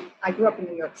 when I grew up in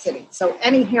New York City, so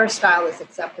any hairstyle is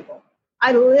acceptable.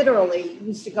 I literally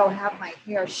used to go have my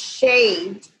hair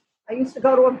shaved. I used to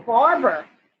go to a barber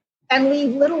and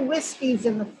leave little wispies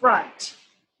in the front.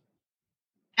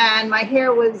 And my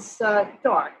hair was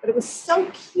dark, but it was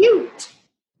so cute.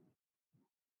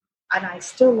 And I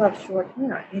still love short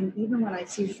hair. And even when I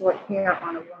see short hair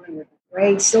on a woman with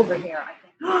gray, silver hair, I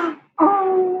think,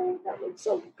 oh, that looks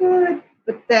so good.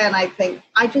 But then I think,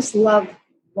 I just love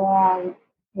long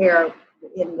hair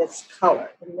in this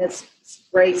color, in this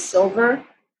gray silver.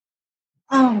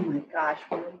 Oh my gosh,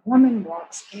 when a woman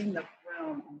walks in the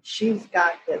room and she's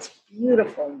got this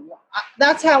beautiful,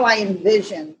 that's how I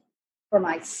envision for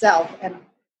myself. And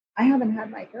I haven't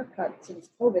had my hair cut since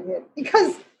COVID hit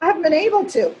because I haven't been able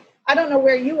to. I don't know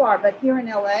where you are, but here in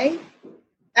LA,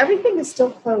 everything is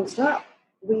still closed up.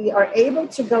 We are able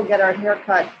to go get our hair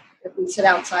cut if we sit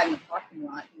outside in the parking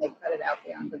lot and they cut it out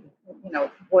there under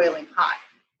the, boiling hot.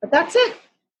 But that's it.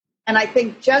 And I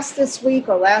think just this week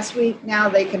or last week now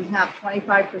they can have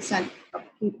 25% of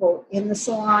people in the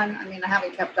salon. I mean, I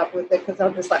haven't kept up with it because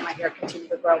I'll just let my hair continue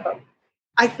to grow. But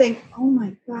I think, oh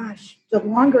my gosh, the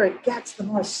longer it gets, the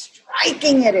more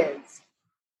striking it is.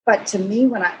 But to me,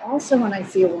 when I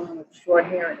see a woman with short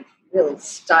hair and it's really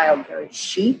styled, very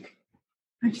chic,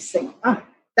 I just think, oh,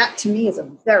 that to me is a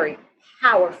very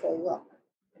powerful look.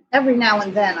 Every now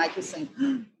and then I just think,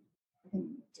 oh, I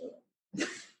can do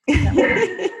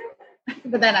it.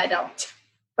 But then I don't.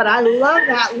 But I love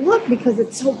that look because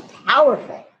it's so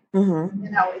powerful. Mm-hmm.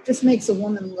 It just makes a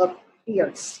woman look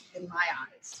fierce in my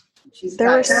eyes. There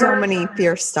are so many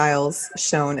fierce styles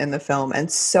shown in the film and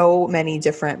so many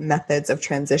different methods of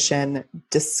transition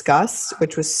discussed,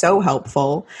 which was so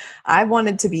helpful. I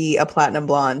wanted to be a platinum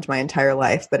blonde my entire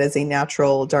life, but as a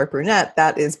natural dark brunette,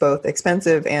 that is both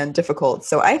expensive and difficult.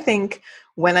 So I think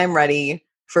when I'm ready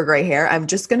for gray hair, I'm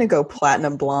just going to go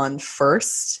platinum blonde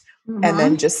first. Mm-hmm. And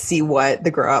then just see what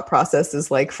the grow out process is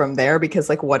like from there, because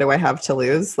like, what do I have to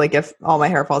lose? Like if all my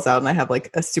hair falls out and I have like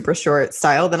a super short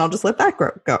style, then I'll just let that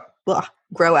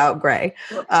grow out gray.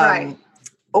 Right.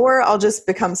 Or I'll just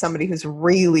become somebody who's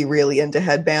really, really into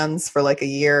headbands for like a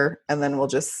year. And then we'll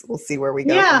see where we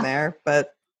go from there.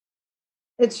 But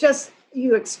it's just,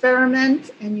 you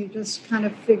experiment and you just kind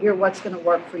of figure what's going to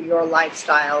work for your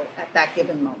lifestyle at that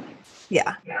given moment.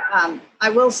 Yeah. I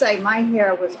will say my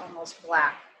hair was almost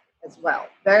black as well,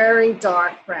 very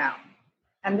dark brown.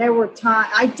 And there were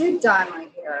times, I did dye my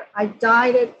hair. I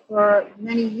dyed it for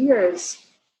many years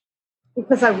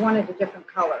because I wanted a different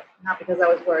color, not because I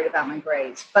was worried about my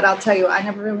grays. But I'll tell you, I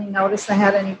never really noticed I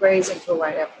had any grays until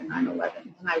right after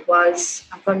 9/11. And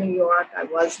I'm from New York. I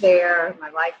was there. My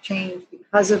life changed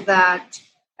because of that,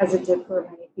 as it did for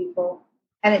many people.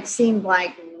 And it seemed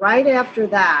like right after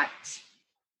that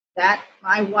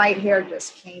my white hair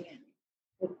just came in.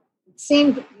 It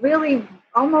seemed really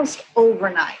almost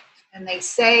overnight. And they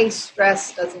say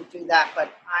stress doesn't do that,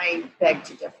 but I beg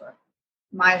to differ.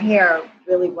 My hair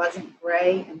really wasn't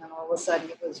gray, and then all of a sudden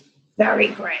it was very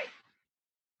gray.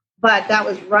 But that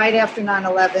was right after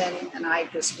 9/11, and I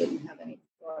just didn't have any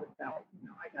thought about,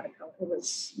 I got to go. It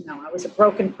was, I was a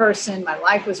broken person. My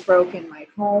life was broken. My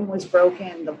home was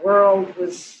broken. The world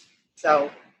was,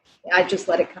 so I just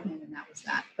let it come in, and that was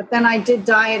that. But then I did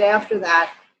dye it after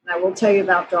that, and I will tell you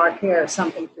about dark hair,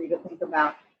 something for you to think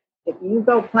about. If you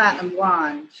go platinum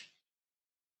blonde,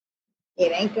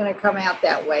 it ain't going to come out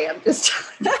that way. I'm just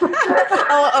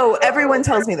everyone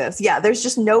tells me this. Yeah, there's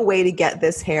just no way to get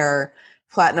this hair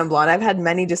platinum blonde. I've had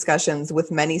many discussions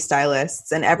with many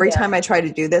stylists, and every time I try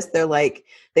to do this, they're like,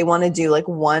 they want to do like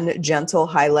one gentle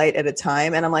highlight at a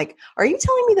time. And I'm like, are you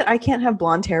telling me that I can't have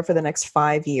blonde hair for the next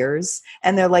 5 years?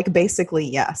 And they're like, basically,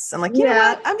 yes. I'm like, you know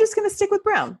what? I'm just going to stick with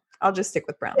brown. I'll just stick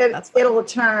with brown. That's fine.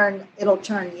 It'll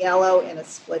turn yellow in a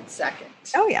split second.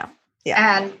 Oh yeah.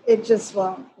 Yeah. And it just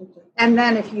won't. And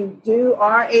then if you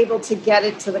are able to get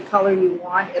it to the color you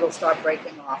want, it'll start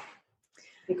breaking off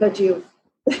because the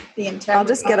integrity. I'll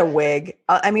just get a wig.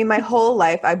 I mean, my whole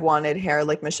life I've wanted hair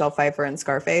like Michelle Pfeiffer and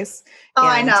Scarface. Oh,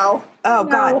 I know. Oh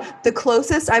God. The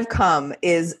closest I've come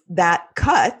is that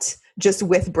cut just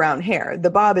with brown hair.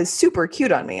 The bob is super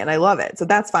cute on me and I love it. So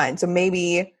that's fine. So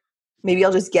maybe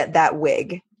I'll just get that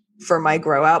wig for my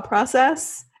grow out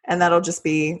process. And that'll just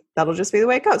be the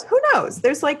way it goes. Who knows?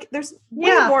 There's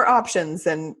way more options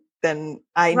than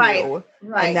I knew.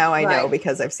 Right. And now I know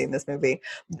because I've seen this movie.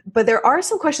 But there are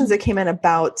some questions that came in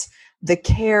about the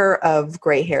care of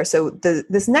gray hair. So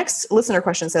this next listener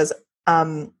question says,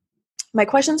 my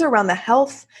questions are around the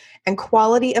health and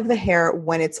quality of the hair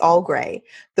when it's all gray.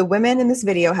 The women in this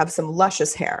video have some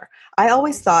luscious hair. I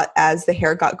always thought as the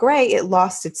hair got gray, it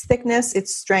lost its thickness,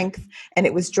 its strength, and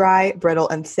it was dry, brittle,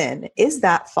 and thin. Is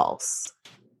that false?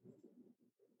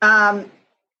 Um,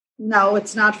 no,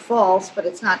 it's not false, but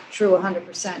it's not true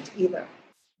 100% either.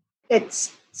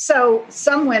 It's so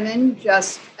some women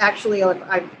just actually,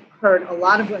 I've heard a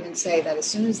lot of women say that as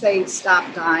soon as they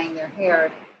stopped dyeing their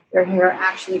hair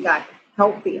actually got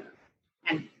healthier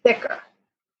and thicker.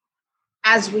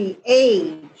 As we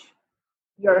age,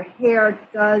 your hair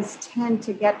does tend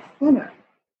to get thinner.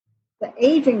 The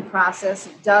aging process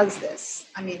does this.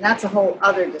 I mean, that's a whole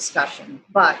other discussion,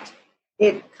 but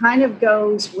it kind of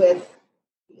goes with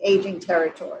the aging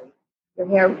territory. Your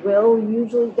hair will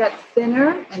usually get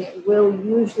thinner and it will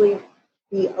usually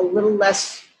be a little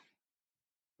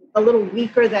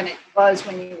weaker than it was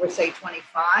when you were, say,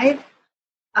 25.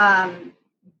 Um,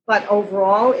 but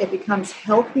overall, it becomes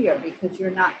healthier because you're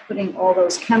not putting all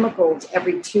those chemicals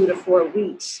every 2 to 4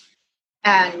 weeks.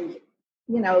 And,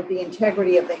 the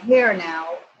integrity of the hair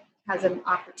now has an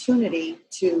opportunity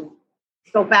to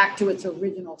go back to its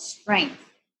original strength.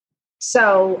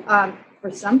 So for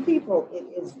some people, it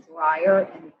is drier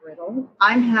and brittle.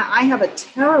 I have a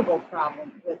terrible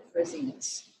problem with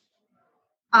frizziness.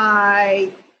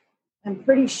 I am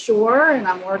pretty sure, and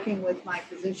I'm working with my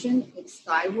physician, it's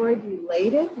thyroid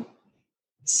related.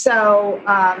 So,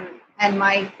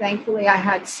 thankfully, I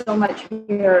had so much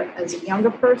hair as a younger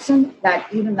person that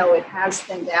even though it has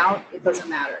thinned out, it doesn't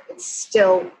matter. It's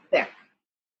still thick.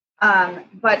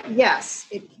 But yes,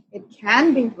 it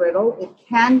can be brittle. It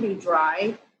can be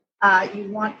dry.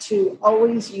 You want to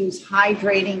always use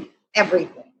hydrating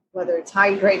everything, whether it's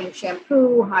hydrating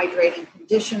shampoo, hydrating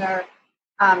conditioner.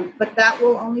 But that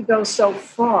will only go so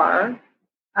far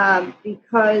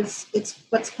because it's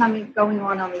what's going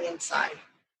on the inside.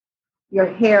 Your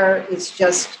hair is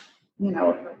just,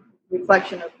 a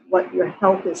reflection of what your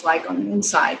health is like on the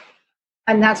inside.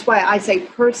 And that's why I say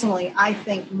personally, I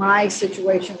think my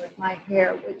situation with my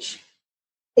hair, which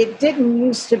it didn't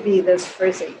used to be this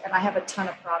frizzy, and I have a ton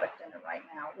of product in it right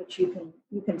now, which you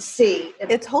can see.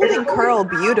 It's holding curl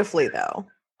beautifully, though.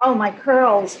 Oh, my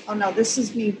curls. Oh, no, this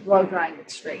is me blow drying it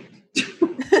straight.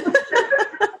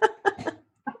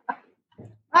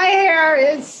 My hair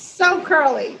is so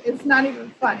curly. It's not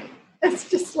even funny. It's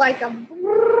just like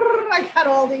I got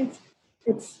all these,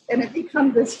 and it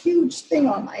becomes this huge thing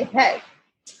on my head.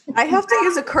 I have to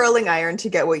use a curling iron to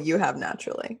get what you have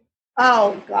naturally.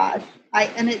 Oh gosh. I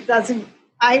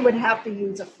would have to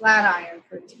use a flat iron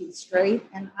for it to be straight,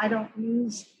 and I don't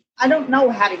know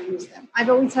how to use them.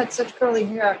 I've always had such curly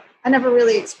hair. I never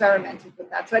really experimented with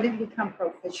that, so I didn't become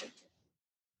proficient.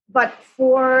 But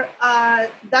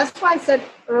that's why I said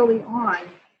early on,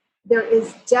 there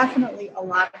is definitely a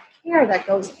lot of care that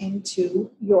goes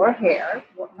into your hair,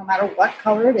 no matter what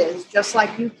color it is, just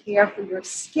like you care for your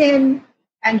skin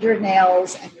and your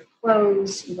nails and your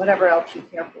clothes and whatever else you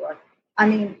care for. I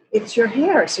mean, it's your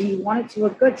hair, so you want it to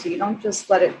look good, so you don't just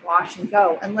let it wash and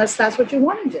go, unless that's what you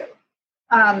want to do.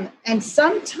 And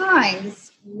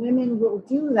sometimes women will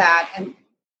do that, and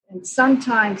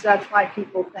sometimes that's why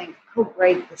people think, oh,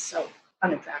 great, this is so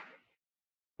unattractive.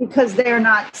 Because they're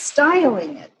not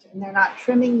styling it, and they're not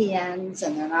trimming the ends,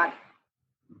 and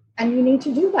you need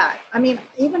to do that. I mean,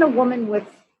 even a woman with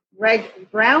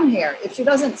brown hair, if she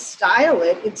doesn't style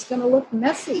it, it's going to look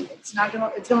messy. It's going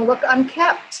to look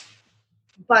unkept.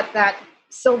 But that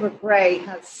silver gray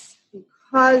has,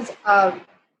 because of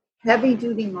heavy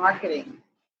duty marketing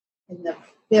in the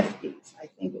 50s, I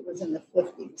think it was in the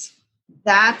 50s,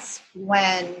 that's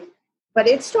when, but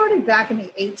it started back in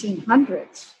the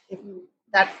 1800s, in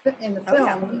the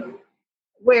film,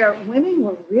 where women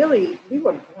we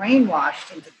were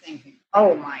brainwashed into thinking,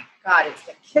 oh my God, it's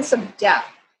the kiss of death.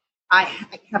 I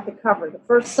have to cover it. The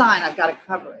first sign, I've got to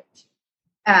cover it.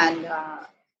 And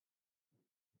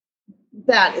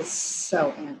that is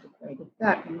so antiquated.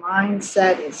 That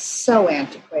mindset is so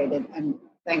antiquated, and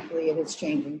thankfully it is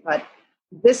changing. But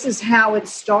this is how it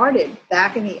started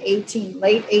back in the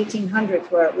late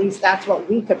 1800s, where at least that's what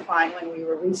we could find when we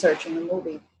were researching the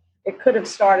movie. It could have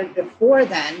started before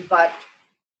then, but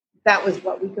that was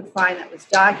what we could find that was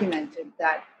documented,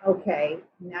 that, okay,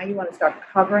 now you want to start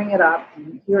covering it up,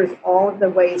 and here's all of the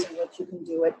ways in which you can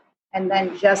do it. And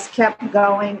then just kept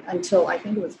going until, I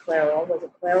think it was Clairol. Was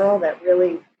it Clairol that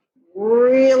really,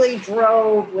 really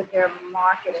drove with their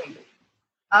marketing?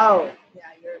 Oh,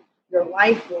 yeah, your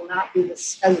life will not be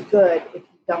as good if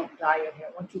you don't dye your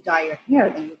hair. Once you dye your hair,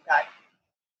 then you've got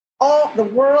the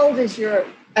world is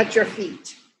at your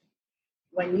feet.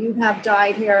 When you have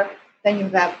dyed hair, then you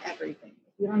have everything.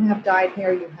 If you don't have dyed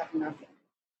hair, you have nothing.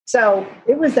 So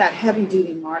it was that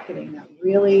heavy-duty marketing that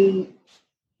really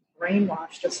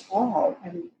brainwashed us all.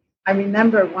 And I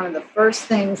remember one of the first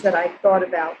things that I thought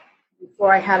about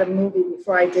before I had a movie,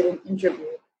 before I did an interview,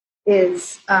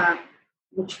 is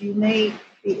which it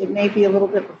may be a little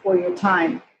bit before your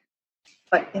time,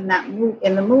 but in the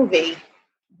movie,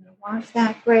 I'm gonna wash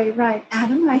that gray right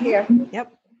out of my hair.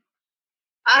 Yep.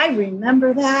 I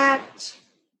remember that.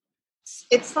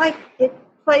 It's like it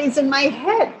plays in my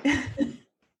head.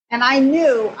 And I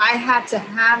knew I had to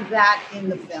have that in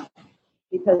the film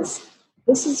because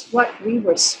this is what we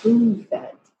were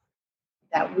spoon-fed,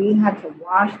 that we had to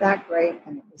wash that gray,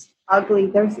 and it was ugly.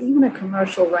 There's even a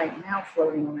commercial right now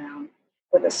floating around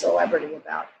with a celebrity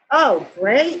about, oh,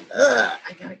 gray? Ugh,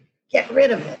 I got to get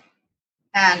rid of it.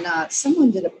 And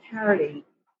someone did a parody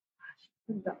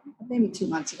maybe 2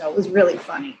 months ago. It was really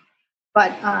funny.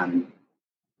 But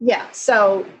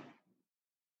so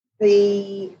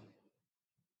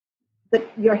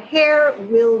your hair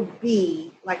will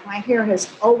be, like my hair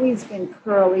has always been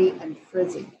curly and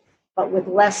frizzy, but with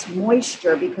less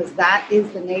moisture because that is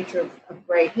the nature of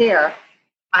gray hair.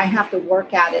 I have to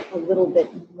work at it a little bit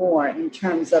more in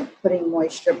terms of putting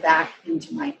moisture back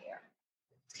into my hair.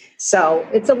 So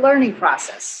it's a learning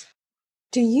process.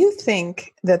 Do you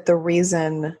think that the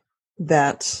reason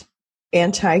that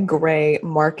anti-gray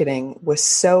marketing was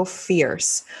so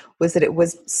fierce was that it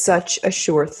was such a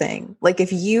sure thing? Like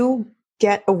if you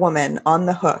get a woman on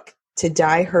the hook to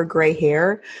dye her gray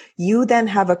hair, you then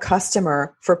have a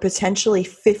customer for potentially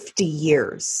 50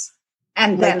 years.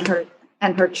 And then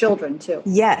her children too.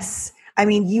 Yes. I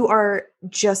mean, you are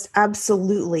just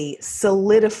absolutely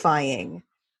solidifying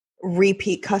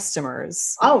repeat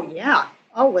customers. Oh, yeah.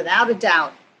 Oh, without a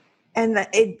doubt. And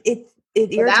it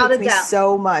irritates me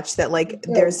so much that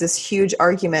there's this huge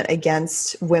argument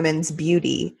against women's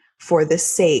beauty for the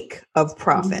sake of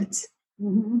profit.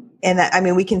 Mm-hmm. And that, I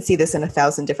mean, we can see this in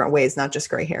 1,000 different ways, not just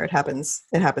gray hair. It happens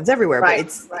everywhere,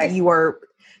 right, but you are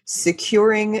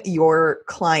securing your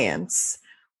clients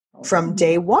from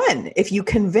day one. If you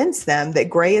convince them that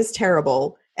gray is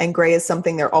terrible and gray is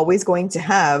something they're always going to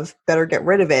have, better get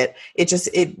rid of it.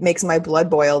 It makes my blood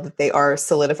boil that they are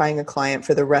solidifying a client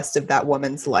for the rest of that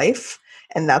woman's life.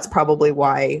 And that's probably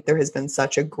why there has been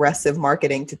such aggressive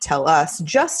marketing to tell us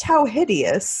just how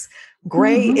hideous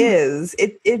gray is.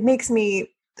 It makes me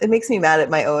mad at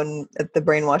the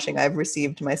brainwashing I've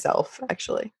received myself,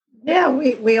 actually. Yeah,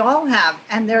 we all have.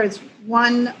 And there's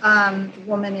one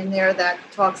woman in there that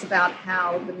talks about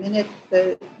how the minute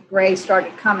the gray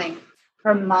started coming,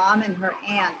 her mom and her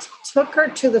aunt took her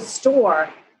to the store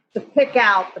to pick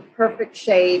out the perfect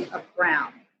shade of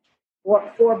brown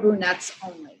for brunettes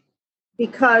only.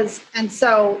 And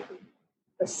so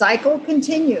the cycle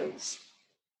continues.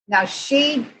 Now,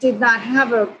 she did not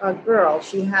have a girl.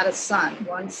 She had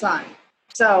one son.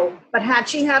 So, but had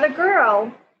she had a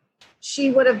girl,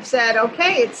 she would have said,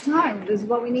 okay, it's time. This is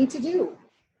what we need to do.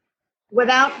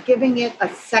 Without giving it a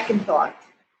second thought,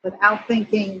 without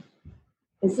thinking,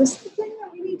 is this the thing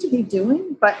that we need to be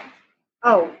doing? But,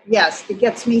 oh, yes, it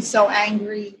gets me so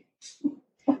angry.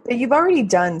 You've already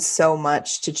done so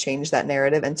much to change that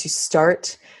narrative and to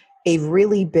start a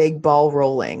really big ball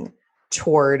rolling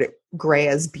toward gray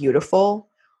as beautiful.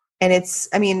 And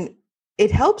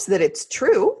it helps that it's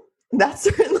true. That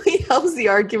certainly helps the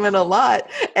argument a lot.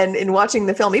 And in watching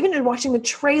the film, even in watching the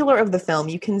trailer of the film,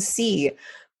 you can see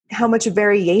how much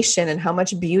variation and how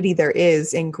much beauty there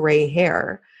is in gray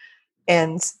hair.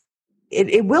 And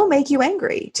it will make you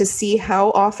angry to see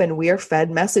how often we are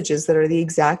fed messages that are the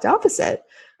exact opposite.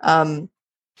 But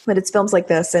it's films like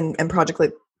this and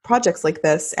projects like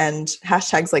this and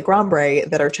hashtags like Grombre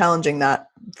that are challenging that,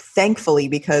 thankfully,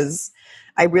 because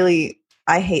I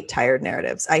hate tired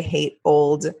narratives. I hate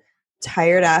old,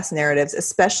 tired ass narratives,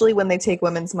 especially when they take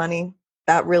women's money.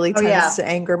 That really tends to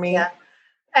anger me. Yeah.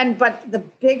 But the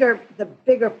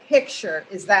bigger picture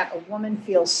is that a woman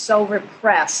feels so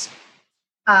repressed.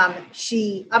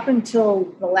 She, up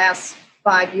until the last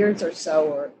 5 years or so,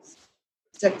 or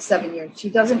 6, 7 years, she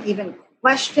doesn't even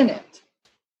question it.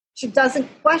 She doesn't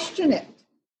question it.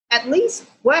 At least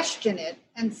question it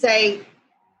and say,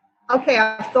 okay,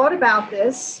 I've thought about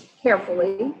this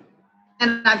carefully,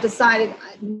 and I've decided,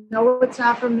 no, it's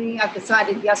not for me. I've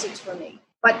decided, yes, it's for me.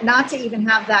 But not to even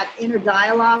have that inner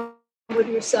dialogue with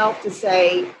yourself to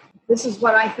say, this is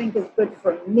what I think is good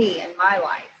for me in my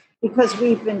life. Because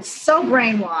we've been so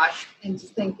brainwashed into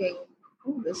thinking,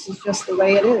 oh, this is just the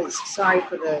way it is. Sorry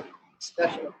for the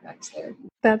special effects there.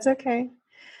 That's okay.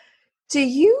 Do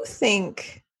you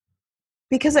think,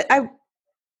 because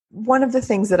one of the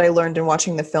things that I learned in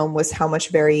watching the film was how much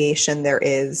variation there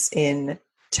is in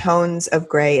tones of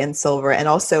gray and silver, and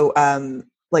also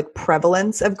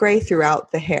prevalence of gray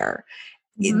throughout the hair.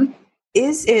 Mm-hmm.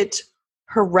 Is it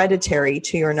hereditary,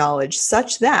 to your knowledge,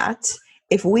 such that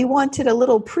if we wanted a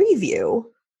little preview,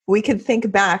 we could think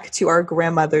back to our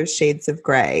grandmother's shades of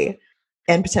gray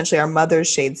and potentially our mother's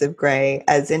shades of gray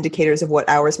as indicators of what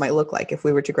ours might look like if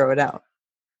we were to grow it out.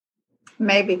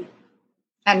 Maybe.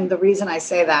 And the reason I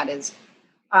say that is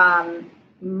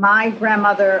my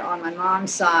grandmother on my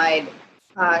mom's side,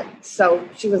 so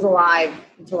she was alive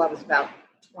until I was about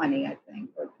 20, I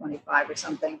think, or 25 or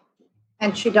something.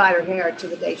 And she dyed her hair to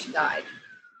the day she died.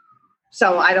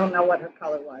 So I don't know what her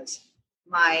color was.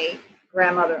 My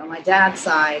grandmother on my dad's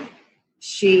side,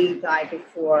 she died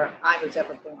before I was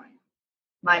ever born.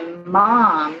 My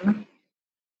mom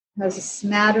has a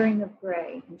smattering of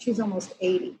gray, and she's almost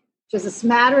 80. She has a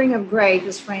smattering of gray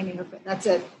just framing her face. That's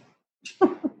it.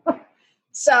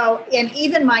 So, and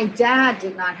even my dad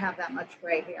did not have that much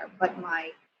gray hair, but my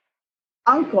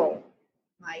uncle,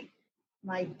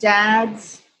 my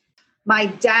dad's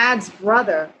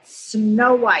brother,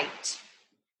 Snow White.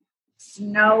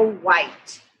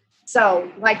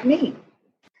 So, like me.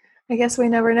 I guess we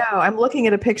never know. I'm looking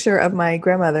at a picture of my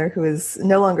grandmother who is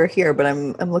no longer here, but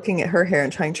I'm looking at her hair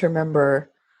and trying to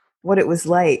remember what it was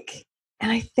like.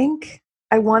 And I think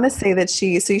I want to say that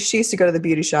she used to go to the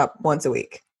beauty shop once a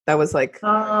week. That was like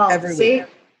every week.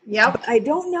 Yep. But I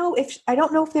don't know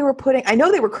if they were putting, I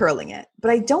know they were curling it, but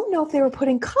I don't know if they were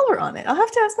putting color on it. I'll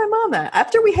have to ask my mom that.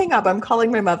 After we hang up, I'm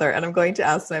calling my mother and I'm going to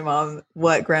ask my mom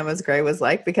what grandma's gray was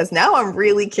like, because now I'm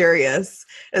really curious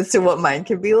as to what mine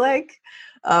could be like.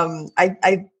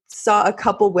 I saw a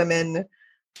couple women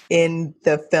in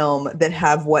the film that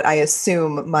have what I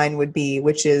assume mine would be,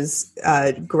 which is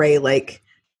gray, like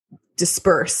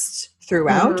dispersed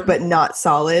throughout, but not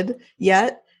solid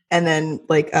yet. And then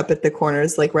like up at the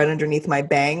corners, like right underneath my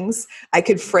bangs, I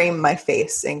could frame my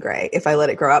face in gray if I let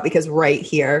it grow out, because right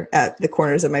here at the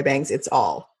corners of my bangs, it's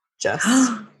all just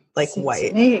like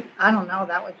white. I don't know.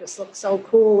 That would just look so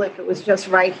cool if it was just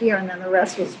right here and then the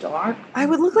rest was dark. I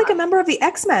would look like a member of the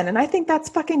X-Men, and I think that's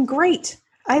fucking great.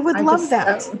 I would love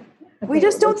that. We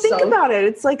just don't think about it.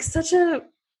 It's like such a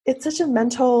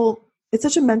mental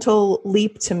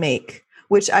leap to make.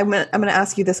 Which I'm going to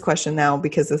ask you this question now,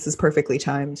 because this is perfectly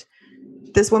timed.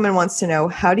 This woman wants to know,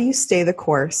 how do you stay the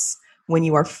course when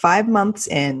you are 5 months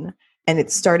in and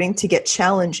it's starting to get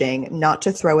challenging not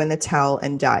to throw in the towel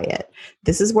and diet?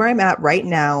 This is where I'm at right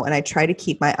now, and I try to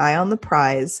keep my eye on the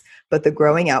prize, but the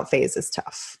growing out phase is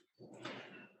tough.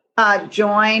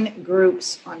 Join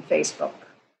groups on Facebook.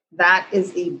 That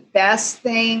is the best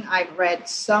thing. I've read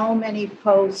so many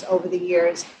posts over the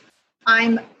years.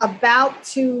 I'm about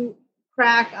to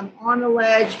crack, I'm on the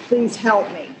ledge, please help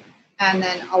me. And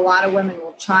then a lot of women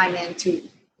will chime in to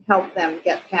help them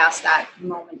get past that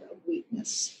moment of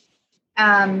weakness.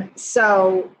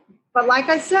 But like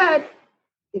I said,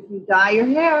 if you dye your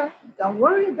hair, don't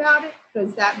worry about it,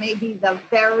 because that may be the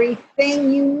very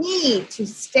thing you need to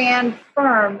stand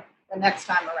firm the next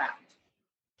time around.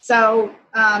 So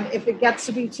if it gets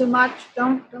to be too much,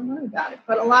 don't worry about it.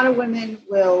 But a lot of women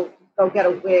will go get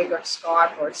a wig or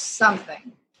scarf or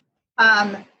something.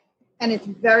 And it's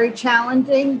very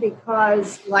challenging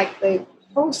because, like the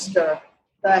poster,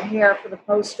 the hair for the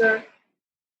poster,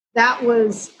 that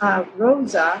was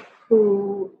Rosa,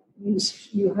 who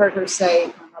you heard her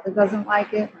say, my mother doesn't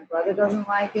like it, my brother doesn't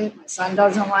like it, my son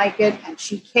doesn't like it, and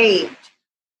she caved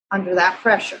under that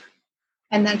pressure.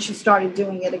 And then she started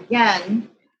doing it again.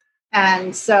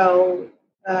 And so,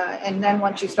 and then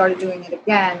once she started doing it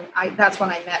again, that's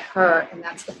when I met her, and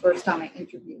that's the first time I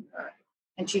interviewed her.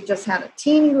 And she just had a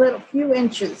teeny little few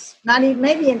inches, not even,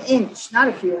 maybe an inch, not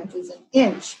a few inches, an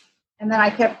inch. And then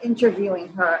I kept interviewing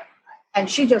her, and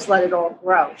she just let it all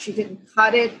grow. She didn't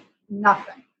cut it,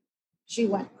 nothing. She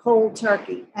went cold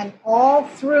turkey. And all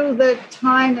through the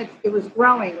time that it was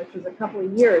growing, which was a couple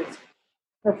of years,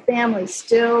 her family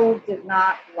still did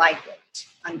not like it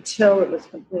until it was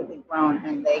completely grown,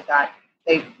 and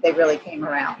they really came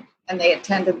around. And they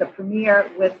attended the premiere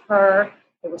with her.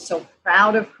 They were so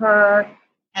proud of her.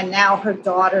 And now her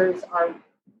daughters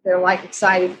they're like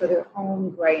excited for their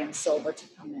own gray and silver to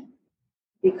come in,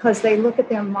 because they look at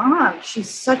their mom. She's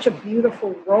such a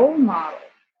beautiful role model.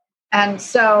 And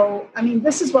so, I mean,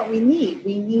 this is what we need.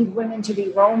 We need women to be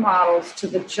role models to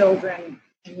the children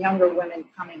and younger women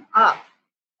coming up.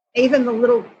 Even the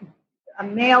little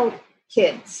male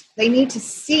kids, they need to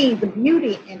see the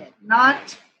beauty in it.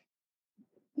 Not,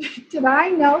 did I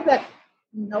know that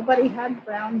nobody had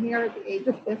brown hair at the age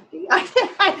of 50?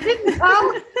 I didn't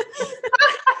know.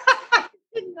 I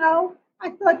didn't know.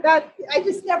 I thought that, it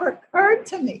just never occurred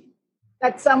to me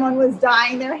that someone was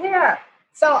dyeing their hair.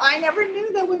 So I never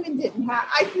knew that women didn't have,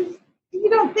 you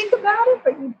don't think about it,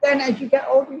 but then as you get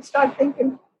older, you start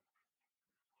thinking,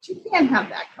 she can't have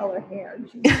that color hair.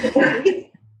 She's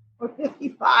 40. or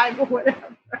 55 or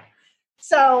whatever.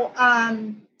 So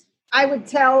I would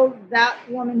tell that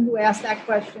woman who asked that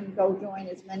question, go join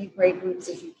as many great groups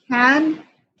as you can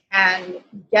and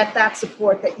get that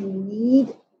support that you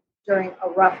need during a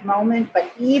rough moment.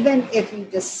 But even if you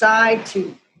decide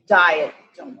to diet,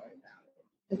 don't worry about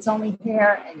it. It's only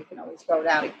hair and you can always grow it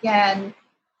out again.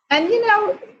 And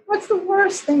what's the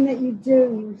worst thing that you do?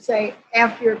 You say,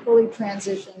 after you're fully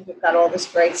transitioned, you've got all this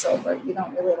grace over it, you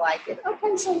don't really like it.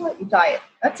 Okay, so what? You diet.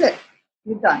 That's it.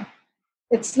 You're done.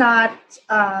 It's not,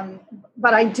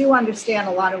 but I do understand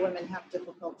a lot of women have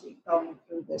difficulty going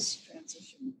through this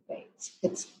transition phase.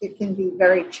 It can be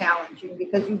very challenging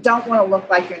because you don't want to look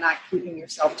like you're not keeping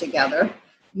yourself together.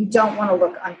 You don't want to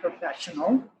look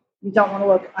unprofessional. You don't want to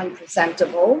look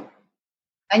unpresentable.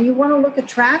 And you want to look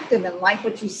attractive and like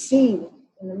what you see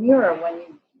in the mirror when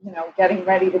getting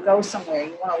ready to go somewhere.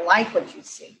 You want to like what you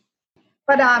see.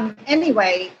 But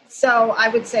anyway, so I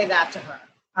would say that to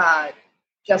her.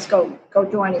 Just go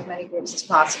join as many groups as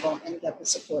possible and get the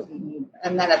support you need.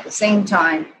 And then at the same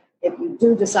time, if you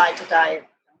do decide to diet,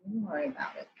 don't worry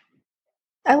about it.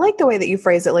 I like the way that you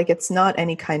phrase it. Like, it's not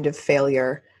any kind of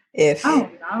failure if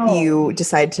you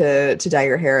decide to dye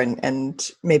your hair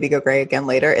and maybe go gray again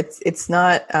later. It's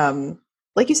not,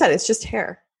 like you said, it's just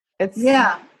hair.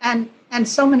 And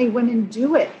so many women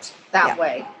do it that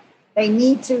way. They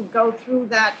need to go through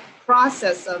that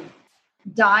process of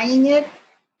dyeing it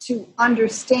to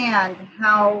understand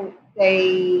how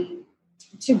to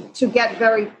get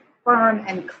very firm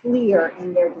and clear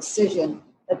in their decision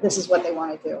that this is what they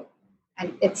want to do.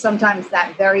 And it's sometimes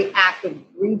that very act of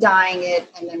re-dyeing it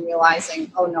and then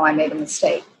realizing, oh no, I made a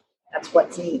mistake. That's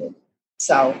what's needed.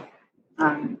 So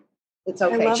it's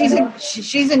okay.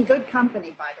 She's in good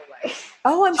company, by the way.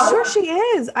 Oh, I'm sure she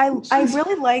is. I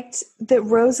really liked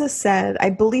that I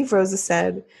believe Rosa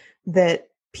said that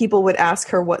people would ask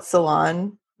her what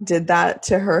salon did that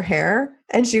to her hair.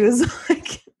 And she was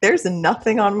like, there's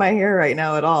nothing on my hair right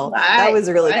now at all. Right, that was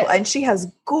really cool. And she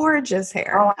has gorgeous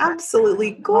hair. Oh,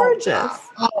 absolutely gorgeous.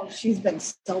 Oh, she's been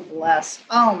so blessed.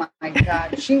 Oh my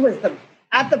God. She was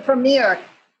at the premiere.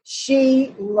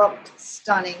 She looked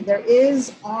stunning. There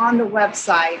is on the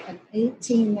website an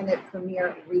 18-minute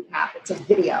premiere recap. It's a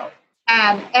video.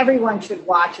 And everyone should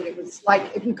watch it. It was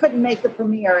like, if you couldn't make the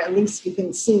premiere, at least you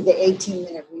can see the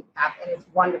 18-minute recap. And it's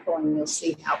wonderful. And you'll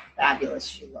see how fabulous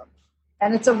she looked.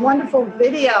 And it's a wonderful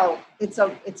video. It's a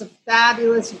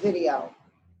fabulous video.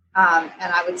 And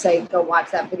I would say go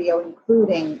watch that video,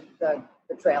 including the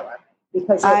trailer.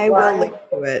 Because I will link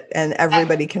to it and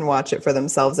everybody can watch it for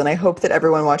themselves. And I hope that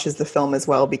everyone watches the film as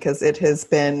well, because it has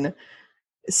been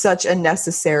such a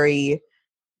necessary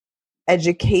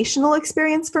educational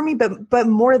experience for me. But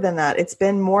more than that, it's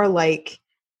been more like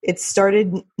it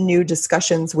started new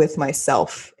discussions with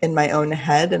myself in my own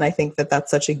head. And I think that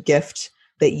that's such a gift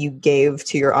that you gave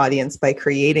to your audience by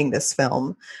creating this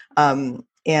film.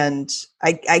 And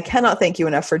I cannot thank you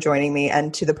enough for joining me.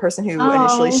 And to the person who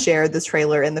initially shared this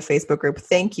trailer in the Facebook group,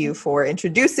 thank you for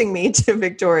introducing me to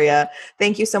Victoria.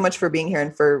 Thank you so much for being here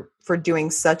and for doing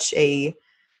such a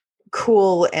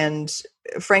cool and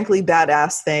frankly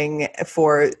badass thing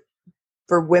for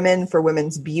women, for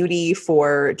women's beauty,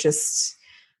 for just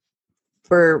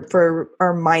for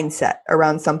our mindset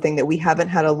around something that we haven't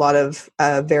had a lot of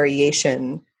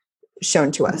variation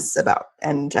shown to us about.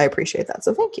 And I appreciate that.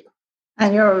 So thank you.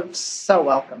 And you're so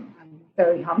welcome. I'm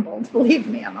very humbled. Believe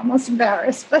me, I'm almost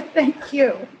embarrassed, but thank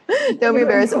you. Don't be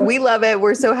embarrassed. We love it.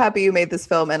 We're so happy you made this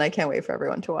film, and I can't wait for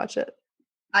everyone to watch it.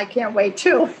 I can't wait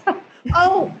too.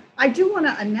 Oh, I do want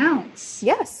to announce.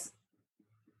 Yes.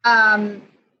 I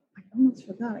almost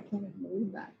forgot. I can't even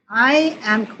believe that. I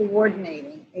am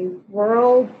coordinating a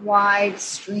worldwide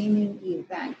streaming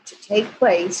event to take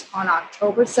place on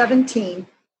October 17th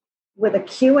with a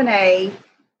Q&A,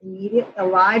 a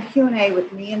live Q&A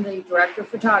with me and the director of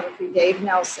photography, Dave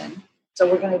Nelson. So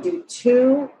we're going to do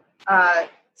two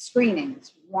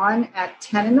screenings, one at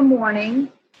 10 in the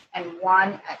morning and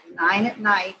one at 9 at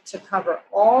night, to cover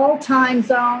all time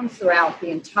zones throughout the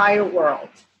entire world.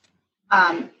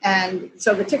 And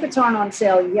so the tickets aren't on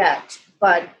sale yet,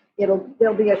 but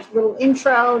there'll be a little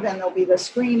intro, then there'll be the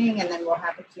screening, and then we'll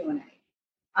have a Q&A.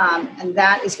 And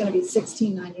that is going to be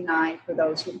 $16.99 for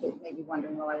those who may be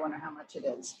wondering, well, I wonder how much it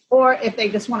is. Or if they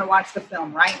just want to watch the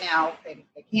film right now, they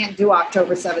can't do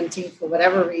October 17th for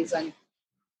whatever reason,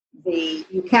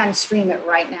 you can stream it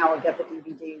right now or get the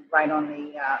DVD right on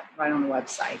the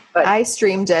website. But I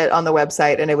streamed it on the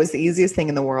website, and it was the easiest thing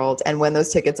in the world. And when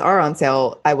those tickets are on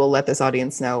sale, I will let this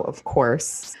audience know, of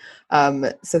course.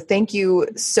 So thank you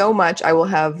so much. I will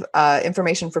have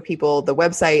information for people. The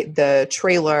website, the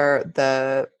trailer,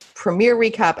 the premiere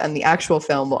recap, and the actual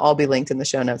film will all be linked in the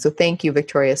show notes. So thank you,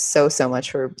 Victoria, so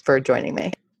much for joining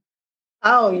me.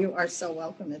 Oh, you are so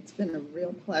welcome. It's been a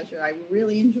real pleasure. I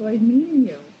really enjoyed meeting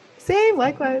you. Same,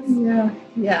 likewise. Yeah,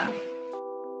 yeah.